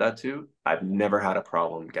I've said that to, I've never had a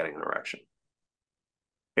problem getting an erection.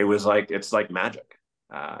 it's like magic.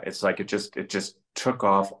 It's like it just took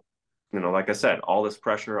off, like I said, all this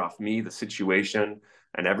pressure off me, the situation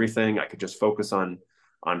and everything. I could just focus on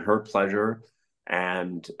her pleasure.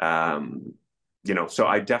 And so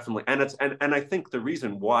I definitely, and I think the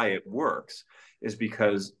reason why it works is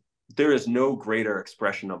because there is no greater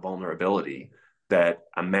expression of vulnerability that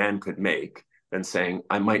a man could make than saying,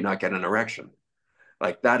 I might not get an erection.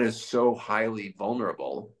 Like, that is so highly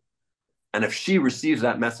vulnerable. And if she receives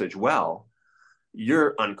that message well,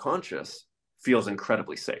 your unconscious feels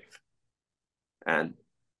incredibly safe. And,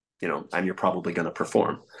 and you're probably going to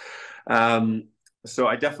perform. So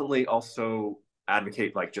I definitely also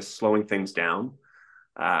advocate like just slowing things down.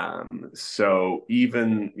 So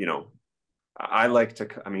even, I like to,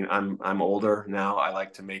 I'm older now. I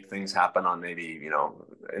like to make things happen on maybe,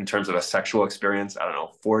 in terms of a sexual experience, I don't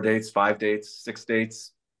know, 4 dates, 5 dates, 6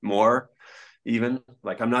 dates, more even.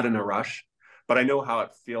 Like, I'm not in a rush, but I know how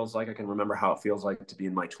it feels like. I can remember how it feels like to be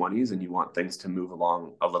in my 20s and you want things to move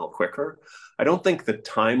along a little quicker. I don't think the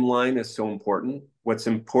timeline is so important. What's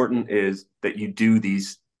important is that you do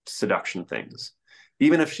these seduction things.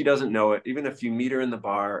 Even if she doesn't know it, even if you meet her in the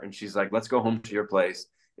bar and she's like, let's go home to your place.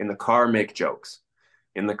 In the car, make jokes.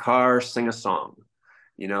 In the car, sing a song.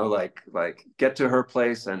 Like get to her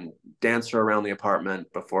place and dance her around the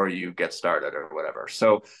apartment before you get started or whatever.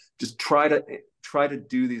 So just try to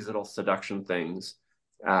do these little seduction things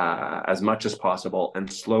as much as possible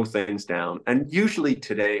and slow things down. And usually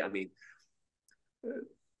today,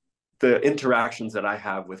 the interactions that I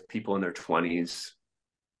have with people in their 20s,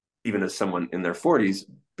 even as someone in their 40s,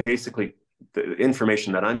 basically the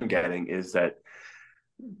information that I'm getting is that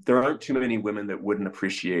there aren't too many women that wouldn't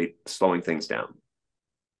appreciate slowing things down.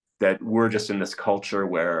 That we're just in this culture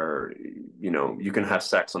where, you can have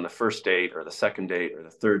sex on the first date or the second date or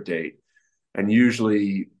the third date. And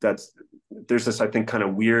usually there's this, I think, kind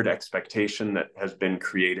of weird expectation that has been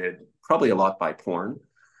created probably a lot by porn,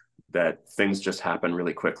 that things just happen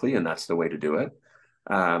really quickly and that's the way to do it.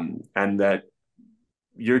 And that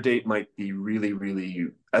your date might be really, really,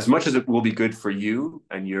 as much as it will be good for you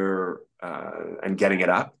and and getting it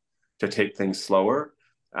up to take things slower,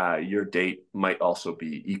 your date might also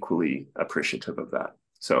be equally appreciative of that.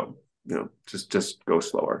 So, just go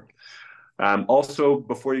slower. Also,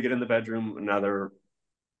 before you get in the bedroom, another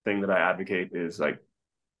thing that I advocate is like,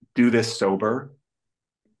 do this sober.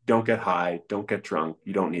 Don't get high, don't get drunk.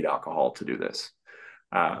 You don't need alcohol to do this.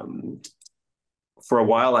 For a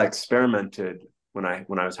while, I experimented when I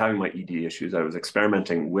was having my ED issues. I was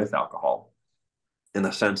experimenting with alcohol in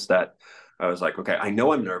the sense that I was like, okay, I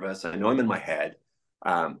know I'm nervous. I know I'm in my head.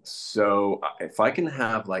 So if I can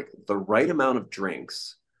have like the right amount of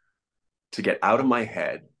drinks to get out of my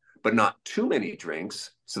head, but not too many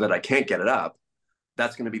drinks so that I can't get it up,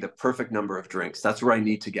 that's going to be the perfect number of drinks. That's where I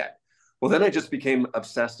need to get. Well, then I just became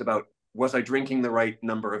obsessed about, was I drinking the right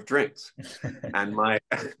number of drinks? and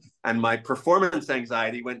my performance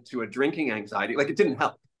anxiety went to a drinking anxiety. Like, it didn't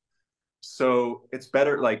help. So it's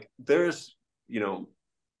better, like, there's,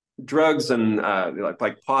 drugs and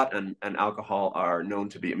like pot and alcohol are known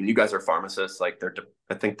to be, you guys are pharmacists, like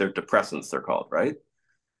I think they're depressants, they're called, right?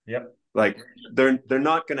 Yep. Like, they're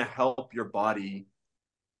not going to help your body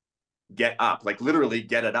get up, like literally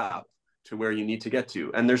get it up to where you need to get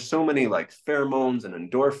to. And there's so many like pheromones and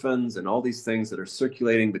endorphins and all these things that are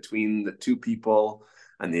circulating between the two people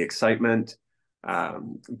and the excitement.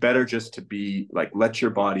 Better just to be like, let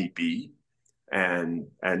your body be, and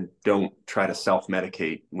don't try to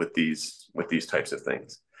self-medicate with these types of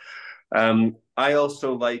things. I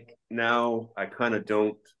also like, now I kind of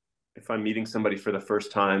don't, if I'm meeting somebody for the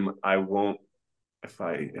first time, I won't, if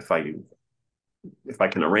I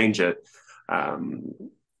can arrange it,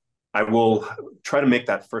 I will try to make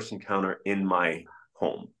that first encounter in my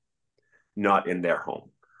home, not in their home.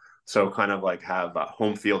 So kind of like have a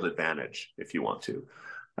home field advantage if you want to.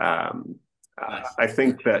 Nice. I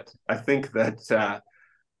think that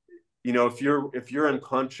if your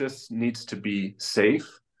unconscious needs to be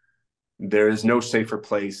safe, there is no safer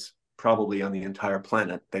place probably on the entire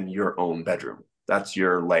planet than your own bedroom. That's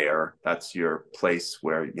your lair. That's your place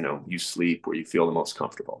where you sleep, where you feel the most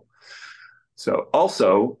comfortable. So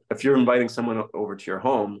also, if you're inviting someone over to your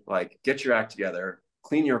home, like, get your act together,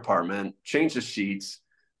 clean your apartment, change the sheets,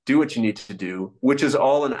 do what you need to do, which is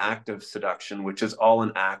all an act of seduction, which is all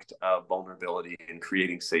an act of vulnerability and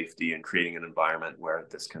creating safety and creating an environment where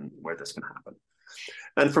this can happen.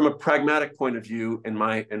 And from a pragmatic point of view, in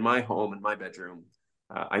my home, in my bedroom,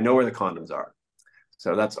 I know where the condoms are.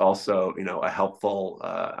 So that's also, a helpful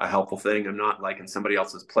thing. I'm not like in somebody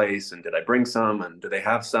else's place and did I bring some and do they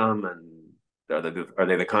have some and are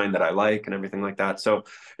they the kind that I like, and everything like that. So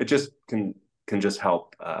it just can just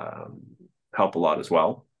help help a lot as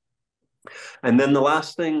well. And then the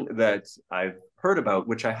last thing that I've heard about,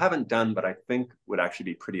 which I haven't done, but I think would actually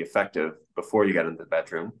be pretty effective before you get into the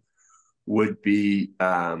bedroom, would be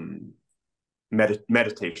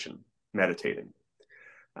meditating.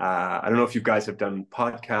 I don't know if you guys have done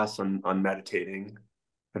podcasts on meditating.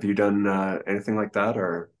 Have you done anything like that,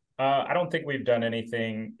 or? I don't think we've done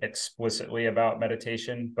anything explicitly about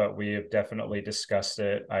meditation, but we have definitely discussed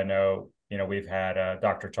it. I know, we've had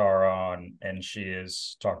Dr. Tara on, and she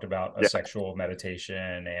has talked about a sexual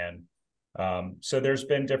meditation. And so there's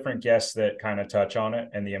been different guests that kind of touch on it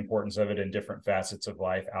and the importance of it in different facets of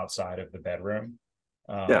life outside of the bedroom.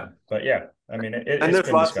 But yeah, I mean, it's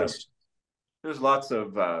been discussed. There's lots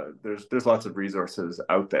of resources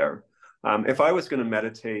out there. If I was going to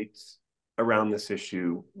meditate around this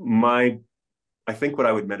issue, I think what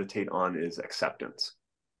I would meditate on is acceptance.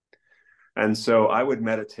 And so I would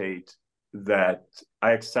meditate that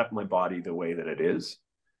I accept my body the way that it is.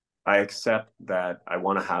 I accept that I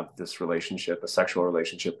want to have this relationship, a sexual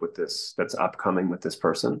relationship with this, that's upcoming with this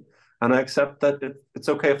person. And I accept that it's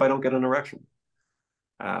okay if I don't get an erection.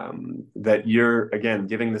 That you're, again,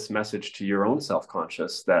 giving this message to your own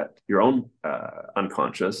self-conscious, that your own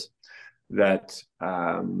unconscious, that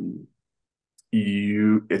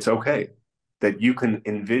it's okay, that you can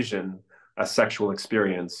envision a sexual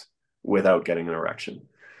experience without getting an erection.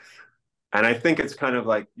 And I think it's kind of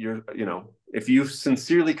like if you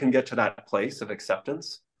sincerely can get to that place of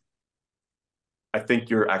acceptance, I think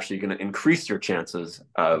you're actually going to increase your chances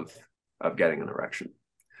of getting an erection.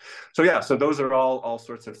 So yeah, so those are all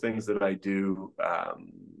sorts of things that I do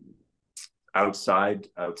outside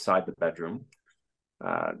the bedroom.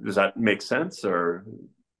 Does that make sense, or?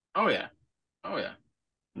 Oh yeah.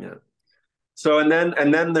 Yeah. So and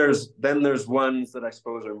then there's ones that I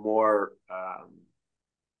suppose are more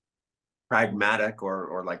pragmatic,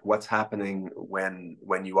 or like what's happening when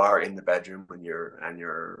you are in the bedroom, when you're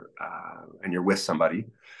with somebody.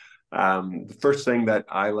 The first thing that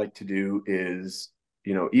I like to do is,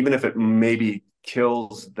 even if it maybe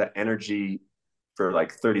kills the energy for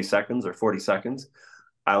like 30 seconds or 40 seconds,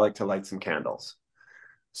 I like to light some candles.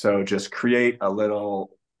 So just create a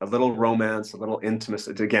little romance, a little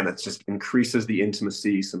intimacy. Again, it just increases the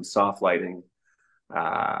intimacy, some soft lighting.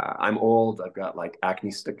 I'm old. I've got like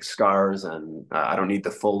acne scars, and I don't need the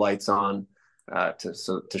full lights on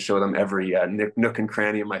to show them every nook and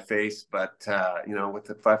cranny of my face. But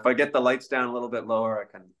if I get the lights down a little bit lower,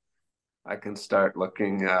 I can start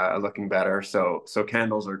looking better. So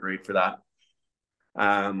candles are great for that.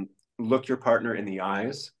 Look your partner in the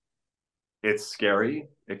eyes. It's scary.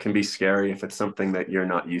 It can be scary if it's something that you're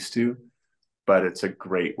not used to, but it's a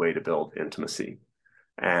great way to build intimacy.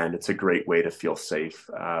 And it's a great way to feel safe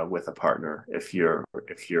with a partner if you're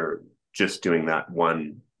just doing that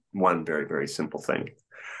one very, very simple thing.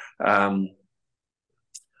 I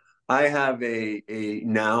have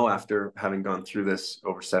now, after having gone through this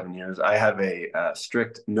over 7 years, I have a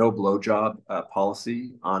strict no blowjob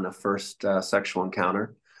policy on a first sexual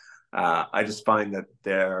encounter. I just find that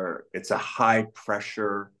it's a high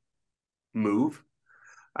pressure move.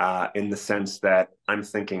 In the sense that I'm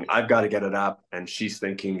thinking I've got to get it up, and she's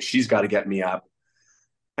thinking she's got to get me up.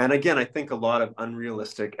 And again, I think a lot of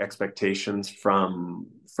unrealistic expectations from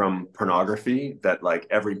pornography, that like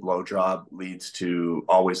every blowjob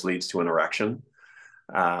always leads to an erection.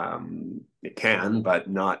 It can, but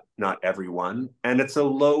not everyone. And it's a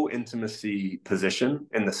low intimacy position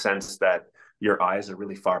in the sense that your eyes are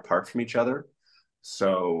really far apart from each other.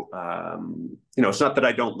 So it's not that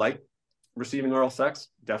I don't like receiving oral sex,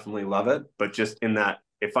 definitely love it, but just in that,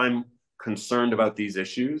 if I'm concerned about these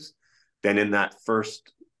issues, then in that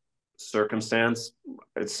first circumstance,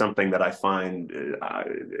 it's something that I find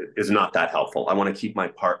is not that helpful. I want to keep my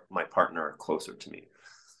partner closer to me.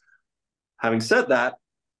 Having said that,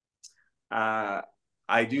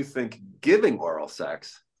 I do think giving oral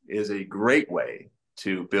sex is a great way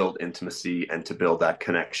to build intimacy and to build that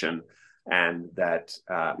connection, and that,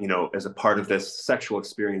 as a part of this sexual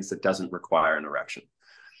experience that doesn't require an erection.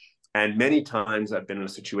 And many times I've been in a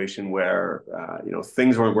situation where,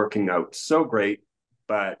 things weren't working out so great,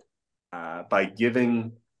 but by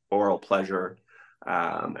giving oral pleasure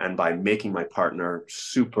and by making my partner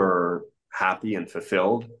super happy and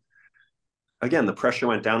fulfilled, again, the pressure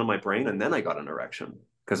went down in my brain, and then I got an erection,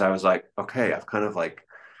 because I was like, okay, I've kind of like,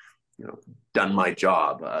 done my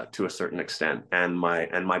job to a certain extent, and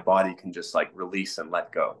my body can just like release and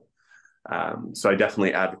let go. So I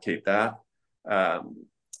definitely advocate that.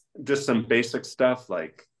 Just some basic stuff,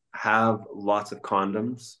 like have lots of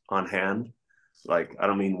condoms on hand. Like, I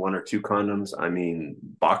don't mean one or two condoms. I mean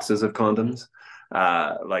boxes of condoms.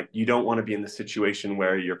 Like, you don't want to be in the situation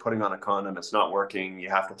where you're putting on a condom, it's not working, you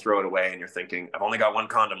have to throw it away, and you're thinking, I've only got one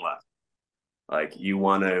condom left. Like, you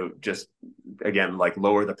want to just, again, like,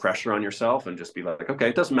 lower the pressure on yourself and just be like, okay,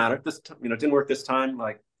 it doesn't matter. This, it didn't work this time.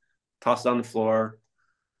 Like, toss it on the floor.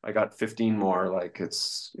 I got 15 more. Like,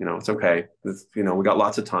 it's, it's okay. It's, we got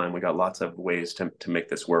lots of time. We got lots of ways to make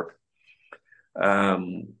this work.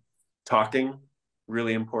 Talking,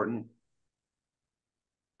 really important.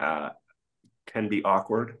 Can be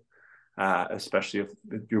awkward, especially if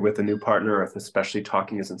you're with a new partner, if especially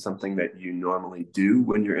talking isn't something that you normally do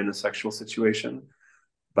when you're in a sexual situation.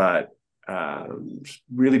 But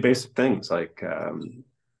really basic things like,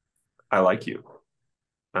 I like you.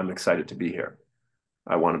 I'm excited to be here.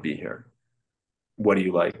 I want to be here. What do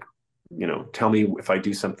you like? Tell me if I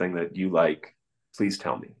do something that you like, please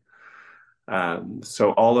tell me.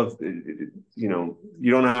 So all of, you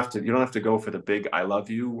don't have to go for the big I love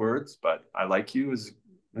you words, but I like you is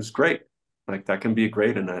great. Like, that can be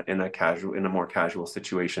great in a more casual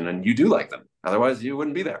situation, and you do like them. Otherwise you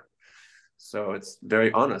wouldn't be there. So it's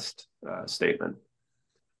very honest statement.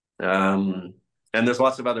 And there's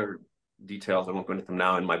lots of other details. I won't go into them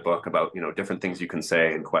now in my book about, different things you can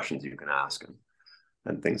say and questions you can ask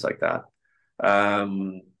and things like that.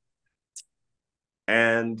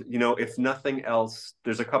 And, if nothing else,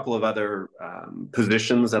 there's a couple of other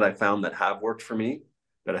positions that I found that have worked for me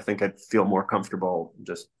that I think I'd feel more comfortable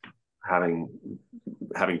just having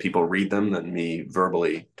people read them than me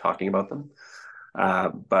verbally talking about them.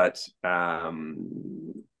 But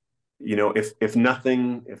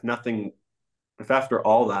if after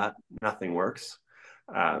all that nothing works,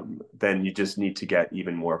 then you just need to get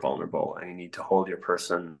even more vulnerable, and you need to hold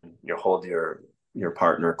hold your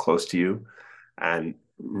partner close to you, and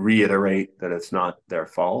reiterate that it's not their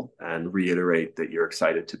fault, and reiterate that you're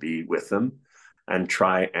excited to be with them, and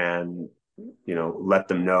try and let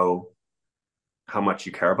them know how much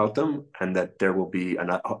you care about them, and that there will be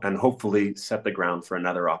and hopefully set the ground for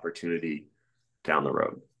another opportunity down the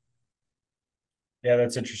road. Yeah,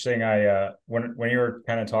 that's interesting. When you were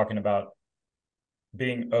kind of talking about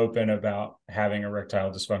being open about having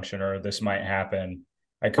erectile dysfunction, or this might happen,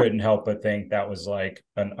 I couldn't help but think that was like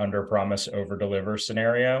an under promise, over deliver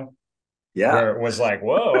scenario. Yeah. Where it was like,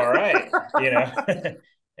 whoa, all right,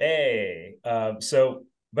 hey.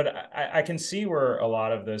 But I can see where a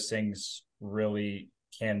lot of those things really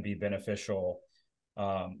can be beneficial,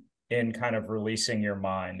 in kind of releasing your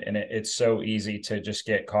mind. And it's so easy to just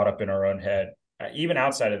get caught up in our own head, even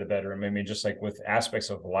outside of the bedroom. I mean, just like with aspects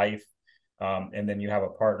of life. And then you have a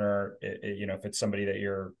partner, if it's somebody that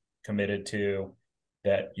you're committed to,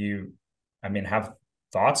 that have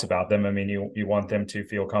thoughts about them. I mean, you want them to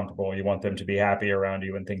feel comfortable, you want them to be happy around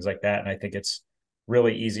you and things like that. And I think it's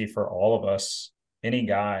really easy for all of us, any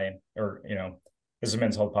guy, or, this is a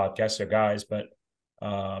men's health podcast, so guys, but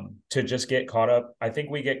to just get caught up. I think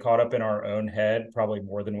we get caught up in our own head probably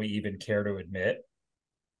more than we even care to admit,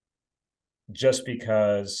 just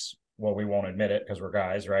because, well, we won't admit it because we're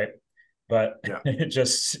guys, right? But yeah.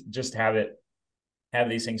 just have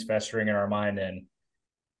these things festering in our mind. And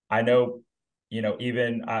I know,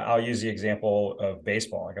 even I'll use the example of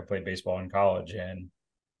baseball. Like, I played baseball in college, and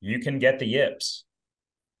you can get the yips.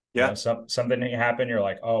 Yeah. Something happened. You're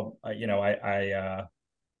like, oh, I'll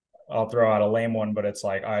throw out a lame one, but it's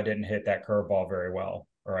like, oh, I didn't hit that curveball very well,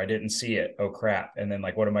 or I didn't see it. Oh crap. And then,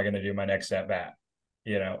 like, what am I going to do my next at bat?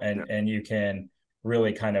 And you can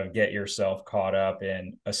really kind of get yourself caught up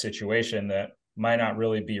in a situation that might not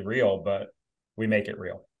really be real, but we make it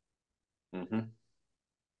real. Mm-hmm.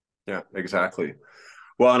 Yeah, exactly.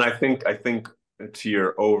 Well, and I think to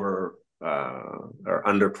your or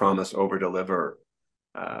under promise, over deliver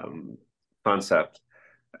concept,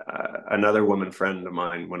 another woman friend of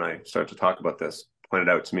mine, when I started to talk about this, pointed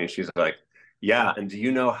out to me, she's like, yeah, and do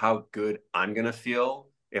you know how good I'm gonna feel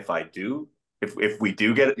if we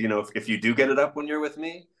do get it, if you do get it up when you're with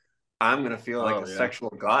me, I'm gonna feel like a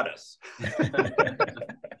sexual goddess.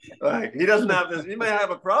 Like, he doesn't have this. He may have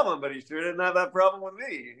a problem, but he sure didn't have that problem with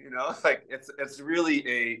me. Like, it's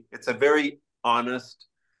really it's a very honest,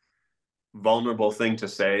 vulnerable thing to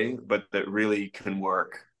say, but that really can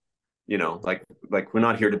work. Like we're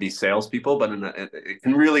not here to be salespeople, but it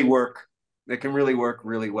can really work. It can really work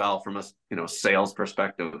really well from a sales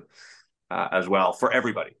perspective as well, for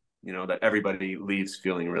everybody. That everybody leaves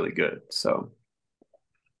feeling really good. So,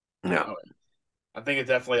 yeah. I think it's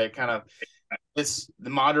definitely it's the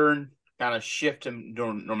modern kind of shift to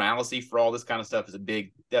normalcy for all this kind of stuff is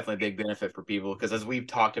definitely a big benefit for people, because as we've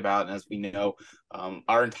talked about and as we know,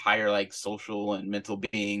 our entire like social and mental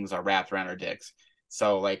beings are wrapped around our dicks.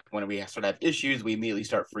 So like when we start to have issues, we immediately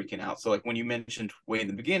start freaking out. So like when you mentioned way in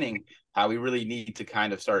the beginning how we really need to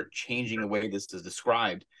kind of start changing the way this is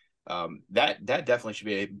described, that definitely should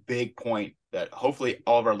be a big point that hopefully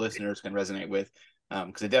all of our listeners can resonate with,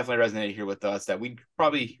 because it definitely resonated here with us that we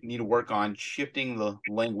probably need to work on shifting the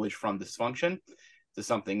language from dysfunction to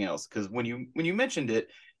something else. Because when you mentioned it,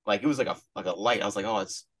 like it was like a light. I was like, oh,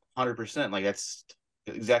 it's 100%. Like that's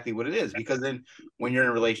exactly what it is. Because then when you're in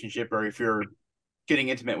a relationship or if you're getting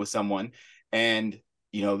intimate with someone, and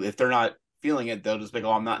if they're not feeling it, they'll just be like,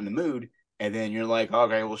 oh, I'm not in the mood, and then you're like,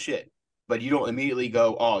 okay, well, shit. But you don't immediately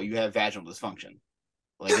go, oh, you have vaginal dysfunction.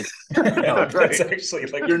 Like it's That's actually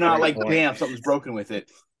like you're not like, damn, something's broken with it.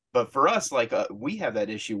 But for us, like we have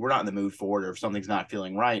that issue. We're not in the mood for it, or if something's not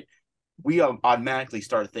feeling right, we automatically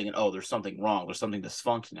start thinking, oh, there's something wrong, there's something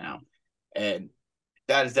dysfunction now. And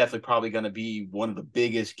that is definitely probably going to be one of the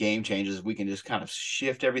biggest game changes. We can just kind of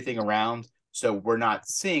shift everything around. So we're not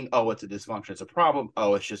seeing, oh, it's a dysfunction, it's a problem.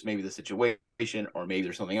 Oh, it's just maybe the situation, or maybe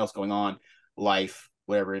there's something else going on, life,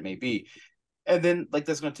 whatever it may be. And then like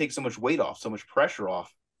that's going to take so much weight off, so much pressure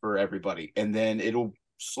off for everybody. And then it'll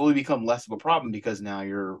slowly become less of a problem because now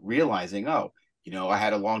you're realizing, oh, I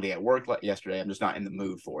had a long day at work yesterday. I'm just not in the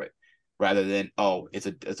mood for it. Rather than, oh, it's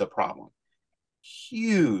a problem.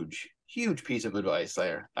 Huge piece of advice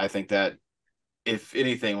there. I think that if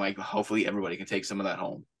anything, like hopefully everybody can take some of that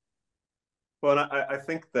home. Well, and I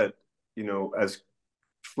think that, as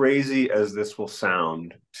crazy as this will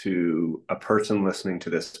sound to a person listening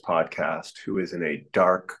to this podcast who is in a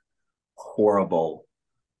dark, horrible,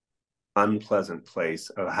 unpleasant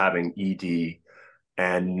place of having ED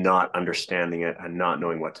and not understanding it and not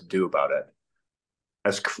knowing what to do about it.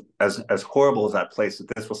 As horrible as that place,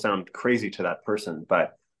 this will sound crazy to that person,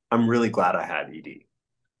 but I'm really glad I had ED.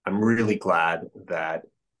 I'm really glad that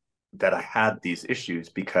I had these issues,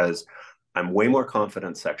 because I'm way more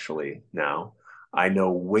confident sexually now. I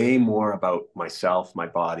know way more about myself, my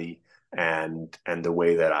body, and the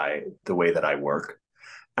way that I work.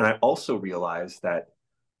 And I also realize that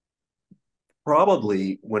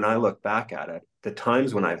probably when I look back at it, the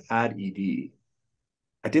times when I've had ED,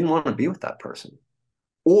 I didn't want to be with that person.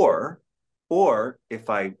 Or if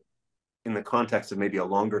I, in the context of maybe a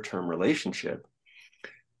longer term relationship,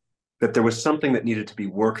 that there was something that needed to be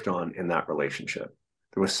worked on in that relationship.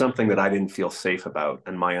 There was something that I didn't feel safe about.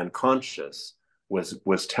 And my unconscious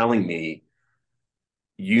was telling me,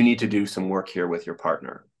 you need to do some work here with your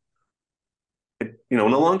partner. In a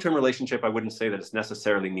long-term relationship, I wouldn't say that it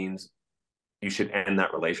necessarily means you should end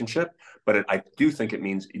that relationship, but I do think it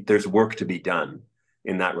means there's work to be done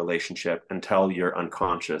in that relationship until your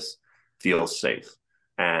unconscious feels safe.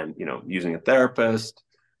 And, using a therapist,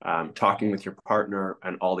 talking with your partner,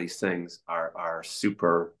 and all these things are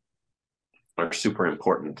super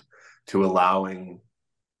important to allowing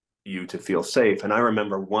you to feel safe. And I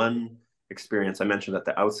remember one experience I mentioned at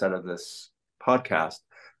the outset of this podcast,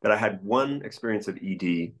 that I had one experience of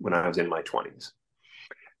ED when I was in my 20s.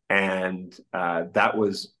 And that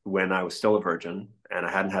was when I was still a virgin and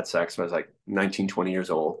I hadn't had sex. I was like 19, 20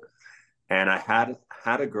 years old. And I had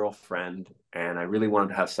a girlfriend, and I really wanted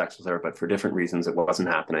to have sex with her, but for different reasons, it wasn't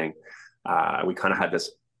happening. We kind of had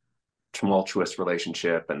this tumultuous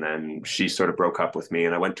relationship, and then she sort of broke up with me,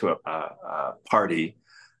 and I went to a party,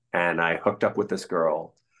 and I hooked up with this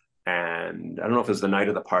girl. And I don't know if it was the night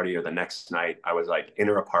of the party or the next night, I was like in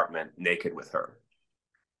her apartment naked with her.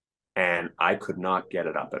 And I could not get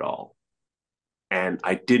it up at all. And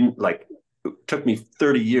I didn't it took me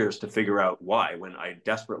 30 years to figure out why, when I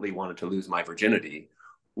desperately wanted to lose my virginity,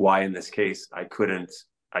 why in this case I couldn't,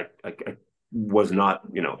 I was not,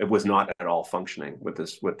 it was not at all functioning with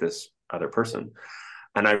this other person.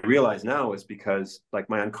 And I realize now is because like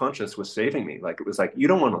my unconscious was saving me. Like it was like, you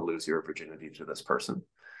don't want to lose your virginity to this person.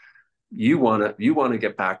 You want to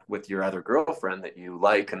get back with your other girlfriend that you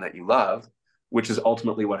like and that you love, which is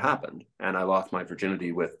ultimately what happened. And I lost my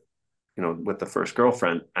virginity with the first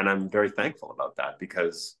girlfriend. And I'm very thankful about that,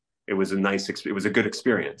 because it was it was a good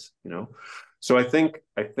experience, So I think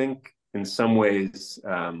in some ways,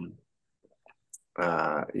 the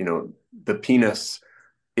penis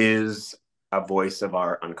is a voice of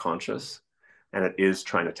our unconscious, and it is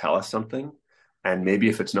trying to tell us something. And maybe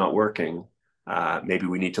if it's not working, maybe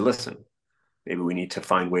we need to listen. Maybe we need to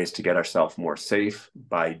find ways to get ourselves more safe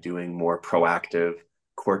by doing more proactive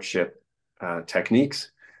courtship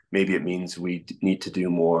techniques. Maybe it means we need to do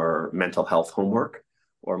more mental health homework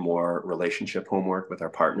or more relationship homework with our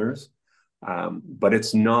partners. But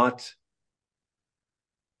it's not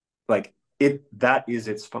like that is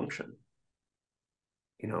its function.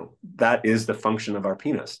 That is the function of our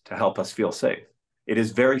penis, to help us feel safe. It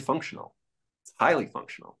is very functional. It's highly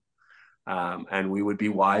functional. And we would be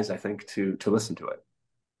wise, I think, to listen to it.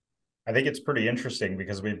 I think it's pretty interesting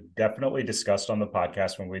because we've definitely discussed on the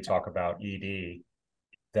podcast when we talk about ED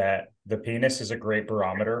that the penis is a great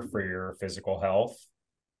barometer for your physical health,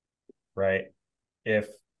 right? If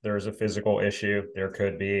there's a physical issue, there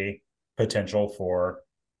could be potential for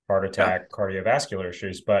heart attack, cardiovascular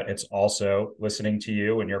issues, but it's also listening to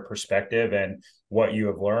you and your perspective and what you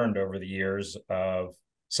have learned over the years of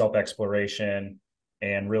self-exploration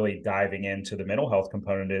and really diving into the mental health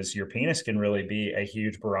component. Is your penis can really be a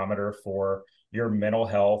huge barometer for your mental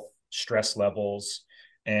health, stress levels,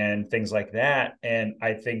 and things like that. And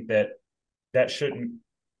I think that shouldn't,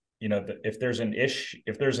 if there's an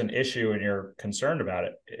issue and you're concerned about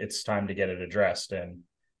it, it's time to get it addressed. And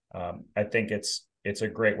I think it's a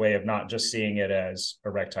great way of not just seeing it as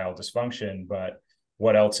erectile dysfunction, but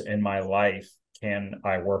what else in my life can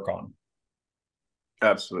I work on?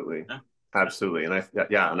 Absolutely. Yeah. Absolutely. And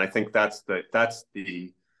I think that's the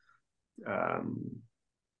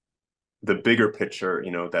bigger picture,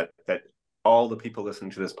 that all the people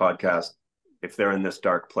listening to this podcast, if they're in this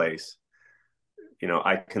dark place,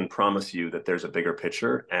 I can promise you that there's a bigger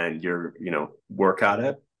picture, and you're, work at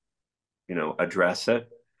it, address it,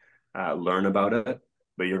 learn about it,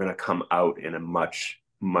 but you're going to come out in a much,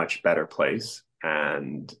 much better place.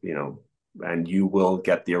 And, and you will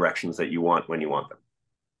get the erections that you want when you want them.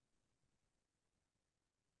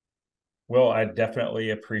 Will, I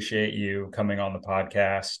definitely appreciate you coming on the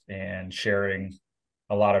podcast and sharing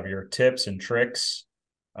a lot of your tips and tricks,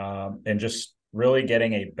 and just really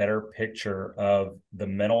getting a better picture of the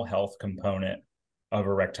mental health component of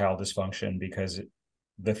erectile dysfunction. Because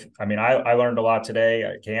I learned a lot today,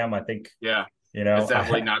 Cam. I think, yeah, it's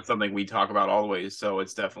definitely not something we talk about always. So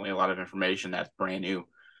it's definitely a lot of information that's brand new.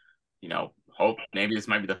 Hope maybe this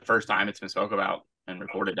might be the first time it's been spoke about and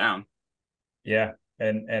recorded down. Yeah.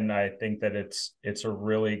 And I think that it's a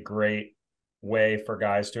really great way for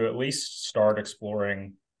guys to at least start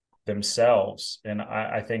exploring themselves. And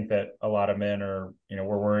I think that a lot of men are,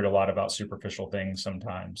 we're worried a lot about superficial things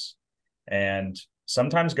sometimes. And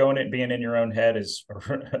sometimes being in your own head is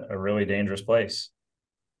a really dangerous place.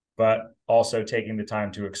 But also taking the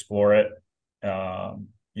time to explore it,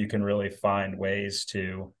 you can really find ways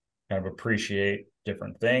to kind of appreciate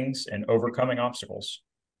different things and overcoming obstacles.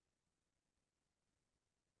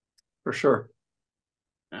 For sure.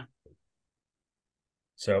 Yeah.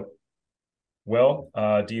 So, Will,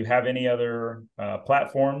 do you have any other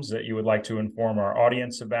platforms that you would like to inform our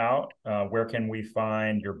audience about? Where can we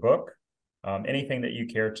find your book? Anything that you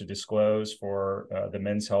care to disclose for the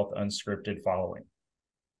Men's Health Unscripted following?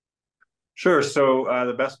 Sure. So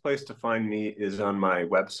the best place to find me is on my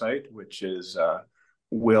website, which is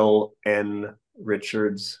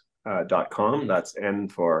willnrichards.com. That's N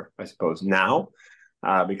for, I suppose, now.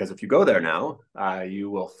 Because if you go there now, you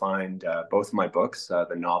will find both my books,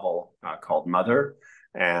 the novel called Mother,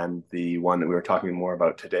 and the one that we were talking more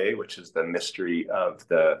about today, which is The Mystery of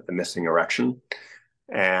the Missing Erection.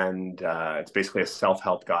 And it's basically a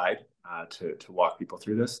self-help guide to walk people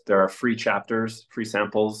through this. There are free chapters, free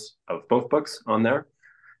samples of both books on there.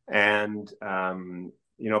 And,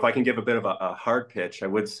 if I can give a bit of a hard pitch, I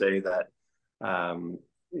would say that,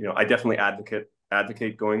 I definitely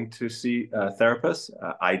advocate going to see therapists.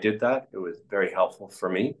 I did that. It was very helpful for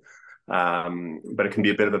me. But it can be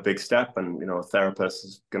a bit of a big step. And, a therapist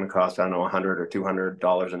is going to cost, I don't know, $100 or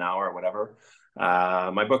 $200 an hour or whatever.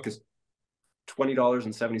 My book is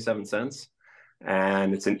 $20.77.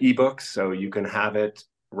 And it's an ebook, so you can have it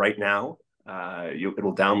right now.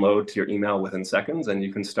 It'll download to your email within seconds, and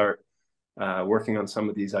you can start working on some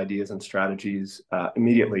of these ideas and strategies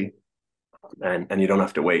immediately, and you don't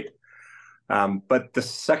have to wait. But the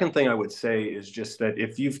second thing I would say is just that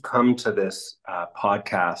if you've come to this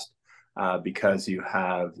podcast because you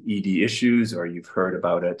have ED issues, or you've heard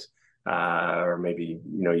about it, or maybe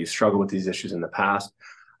you struggle with these issues in the past,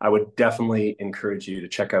 I would definitely encourage you to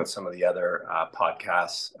check out some of the other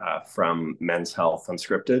podcasts from Men's Health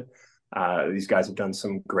Unscripted. These guys have done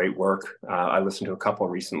some great work. I listened to a couple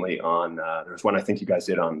recently on, there's one I think you guys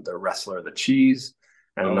did on the wrestler, the cheese,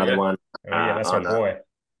 and another one. Oh, yeah, that's our boy.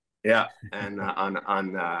 Yeah, and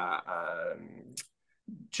on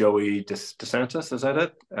Joey DeSantis, is that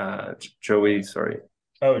it? Joey, sorry.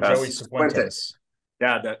 Oh, Joey Cifuentes.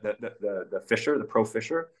 Yeah, the fisher, the pro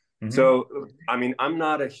fisher. Mm-hmm. So, I'm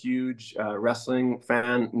not a huge wrestling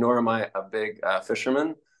fan, nor am I a big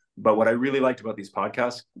fisherman, But what I really liked about these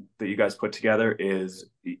podcasts that you guys put together is,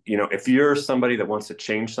 if you're somebody that wants to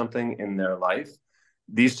change something in their life,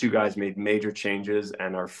 these two guys made major changes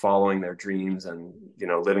and are following their dreams and,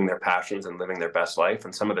 living their passions and living their best life.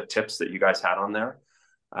 And some of the tips that you guys had on there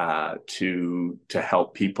to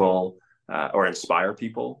help people or inspire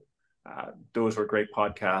people, those were great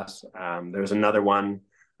podcasts. There's another one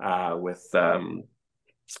with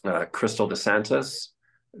Crystal DeSantis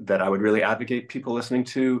that I would really advocate people listening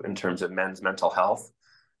to in terms of men's mental health.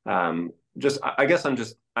 I guess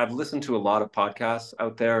I've listened to a lot of podcasts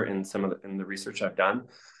out there in the research I've done.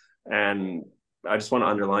 And I just want to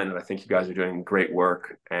underline that I think you guys are doing great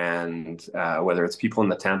work. And whether it's people in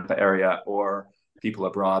the Tampa area or people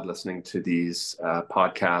abroad listening to these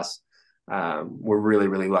podcasts, we're really,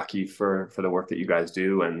 really lucky for the work that you guys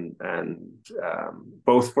do, and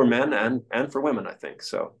both for men and for women, I think.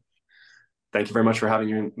 So thank you very much for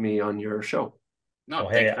having me on your show. No,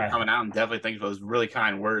 thanks for coming out, and definitely thanks for those really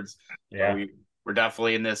kind words. Yeah. We're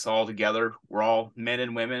definitely in this all together. We're all men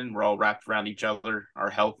and women. We're all wrapped around each other, our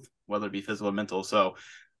health, whether it be physical or mental. So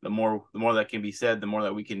the more that can be said, the more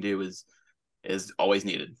that we can do is always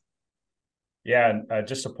needed. Yeah. And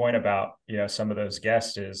just a point about, some of those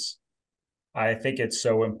guests is, I think it's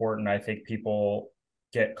so important. I think people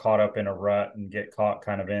get caught up in a rut and get caught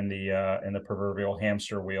kind of in the proverbial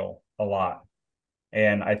hamster wheel a lot.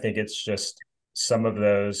 And I think it's just some of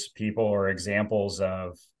those people are examples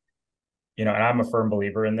of, and I'm a firm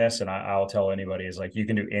believer in this, and I'll tell anybody, is like, you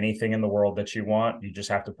can do anything in the world that you want. You just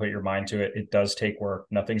have to put your mind to it. It does take work.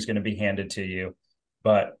 Nothing's going to be handed to you.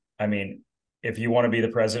 But I mean, if you want to be the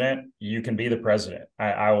president, you can be the president.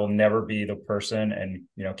 I will never be the person, and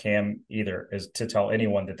Cam either, is to tell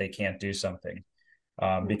anyone that they can't do something,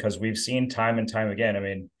 because we've seen time and time again. I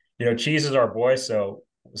mean, Cheese is our boy, so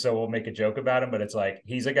we'll make a joke about him, but it's like,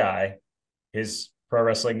 he's a guy. His pro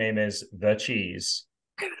wrestling name is The Cheese,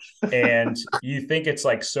 and you think it's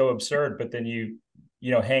like so absurd, but then you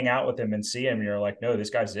hang out with him and see him, and you're like, no,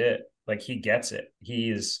 this guy's it. Like, he gets it.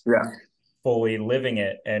 He's fully living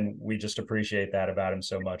it, and we just appreciate that about him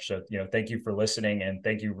so much. So thank you for listening, and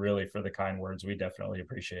thank you really for the kind words. We definitely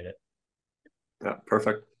appreciate it. Yeah,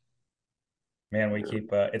 perfect. Man, we keep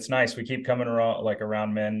it's nice, we keep coming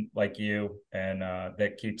around men like you, and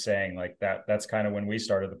that keep saying like that's kind of when we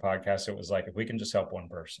started the podcast. It was like, if we can just help one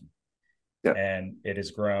person. Yeah. And it has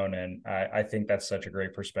grown, and I think that's such a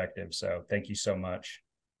great perspective. So thank you so much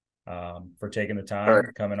for taking the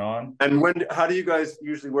time, coming on. And how do you guys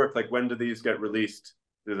usually work? Like, when do these get released?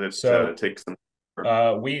 Does it take some?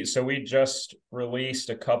 We just released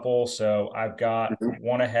a couple. So I've got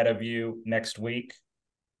one ahead of you next week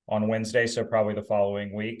on Wednesday. So probably the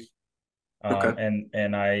following week.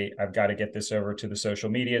 And I've got to get this over to the social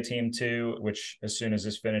media team too, which as soon as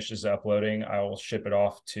this finishes uploading, I will ship it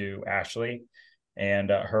off to Ashley, and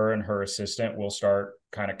her and her assistant will start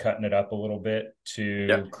kind of cutting it up a little bit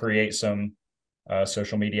to create some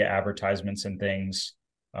social media advertisements and things.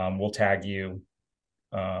 We'll tag you,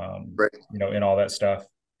 in all that stuff.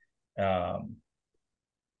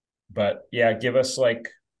 But yeah, give us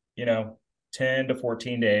 10 to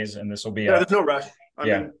 14 days, and this will be there's no rush.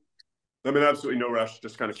 I mean, absolutely no rush,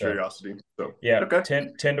 just kind of curiosity. So yeah, okay.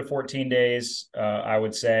 10 to 14 days, I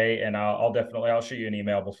would say. And I'll shoot you an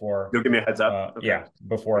email before. You'll give me a heads up. Yeah,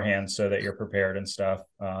 beforehand, so that you're prepared and stuff.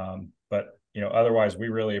 But otherwise, we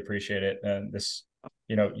really appreciate it. And this,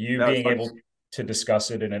 you being able to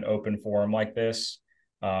discuss it in an open forum like this,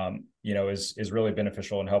 is really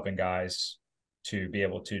beneficial in helping guys to be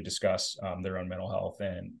able to discuss their own mental health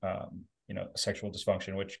and, sexual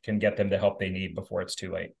dysfunction, which can get them the help they need before it's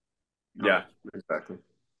too late. Yeah, exactly.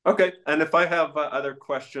 Okay. And if I have other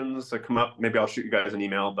questions that come up, maybe I'll shoot you guys an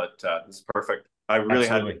email, but it's perfect. I really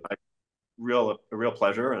had a real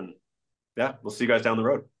pleasure, and yeah, we'll see you guys down the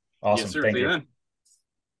road. Awesome. Yes, Thank you. Then.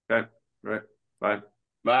 Okay. All right. Bye.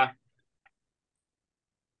 Bye.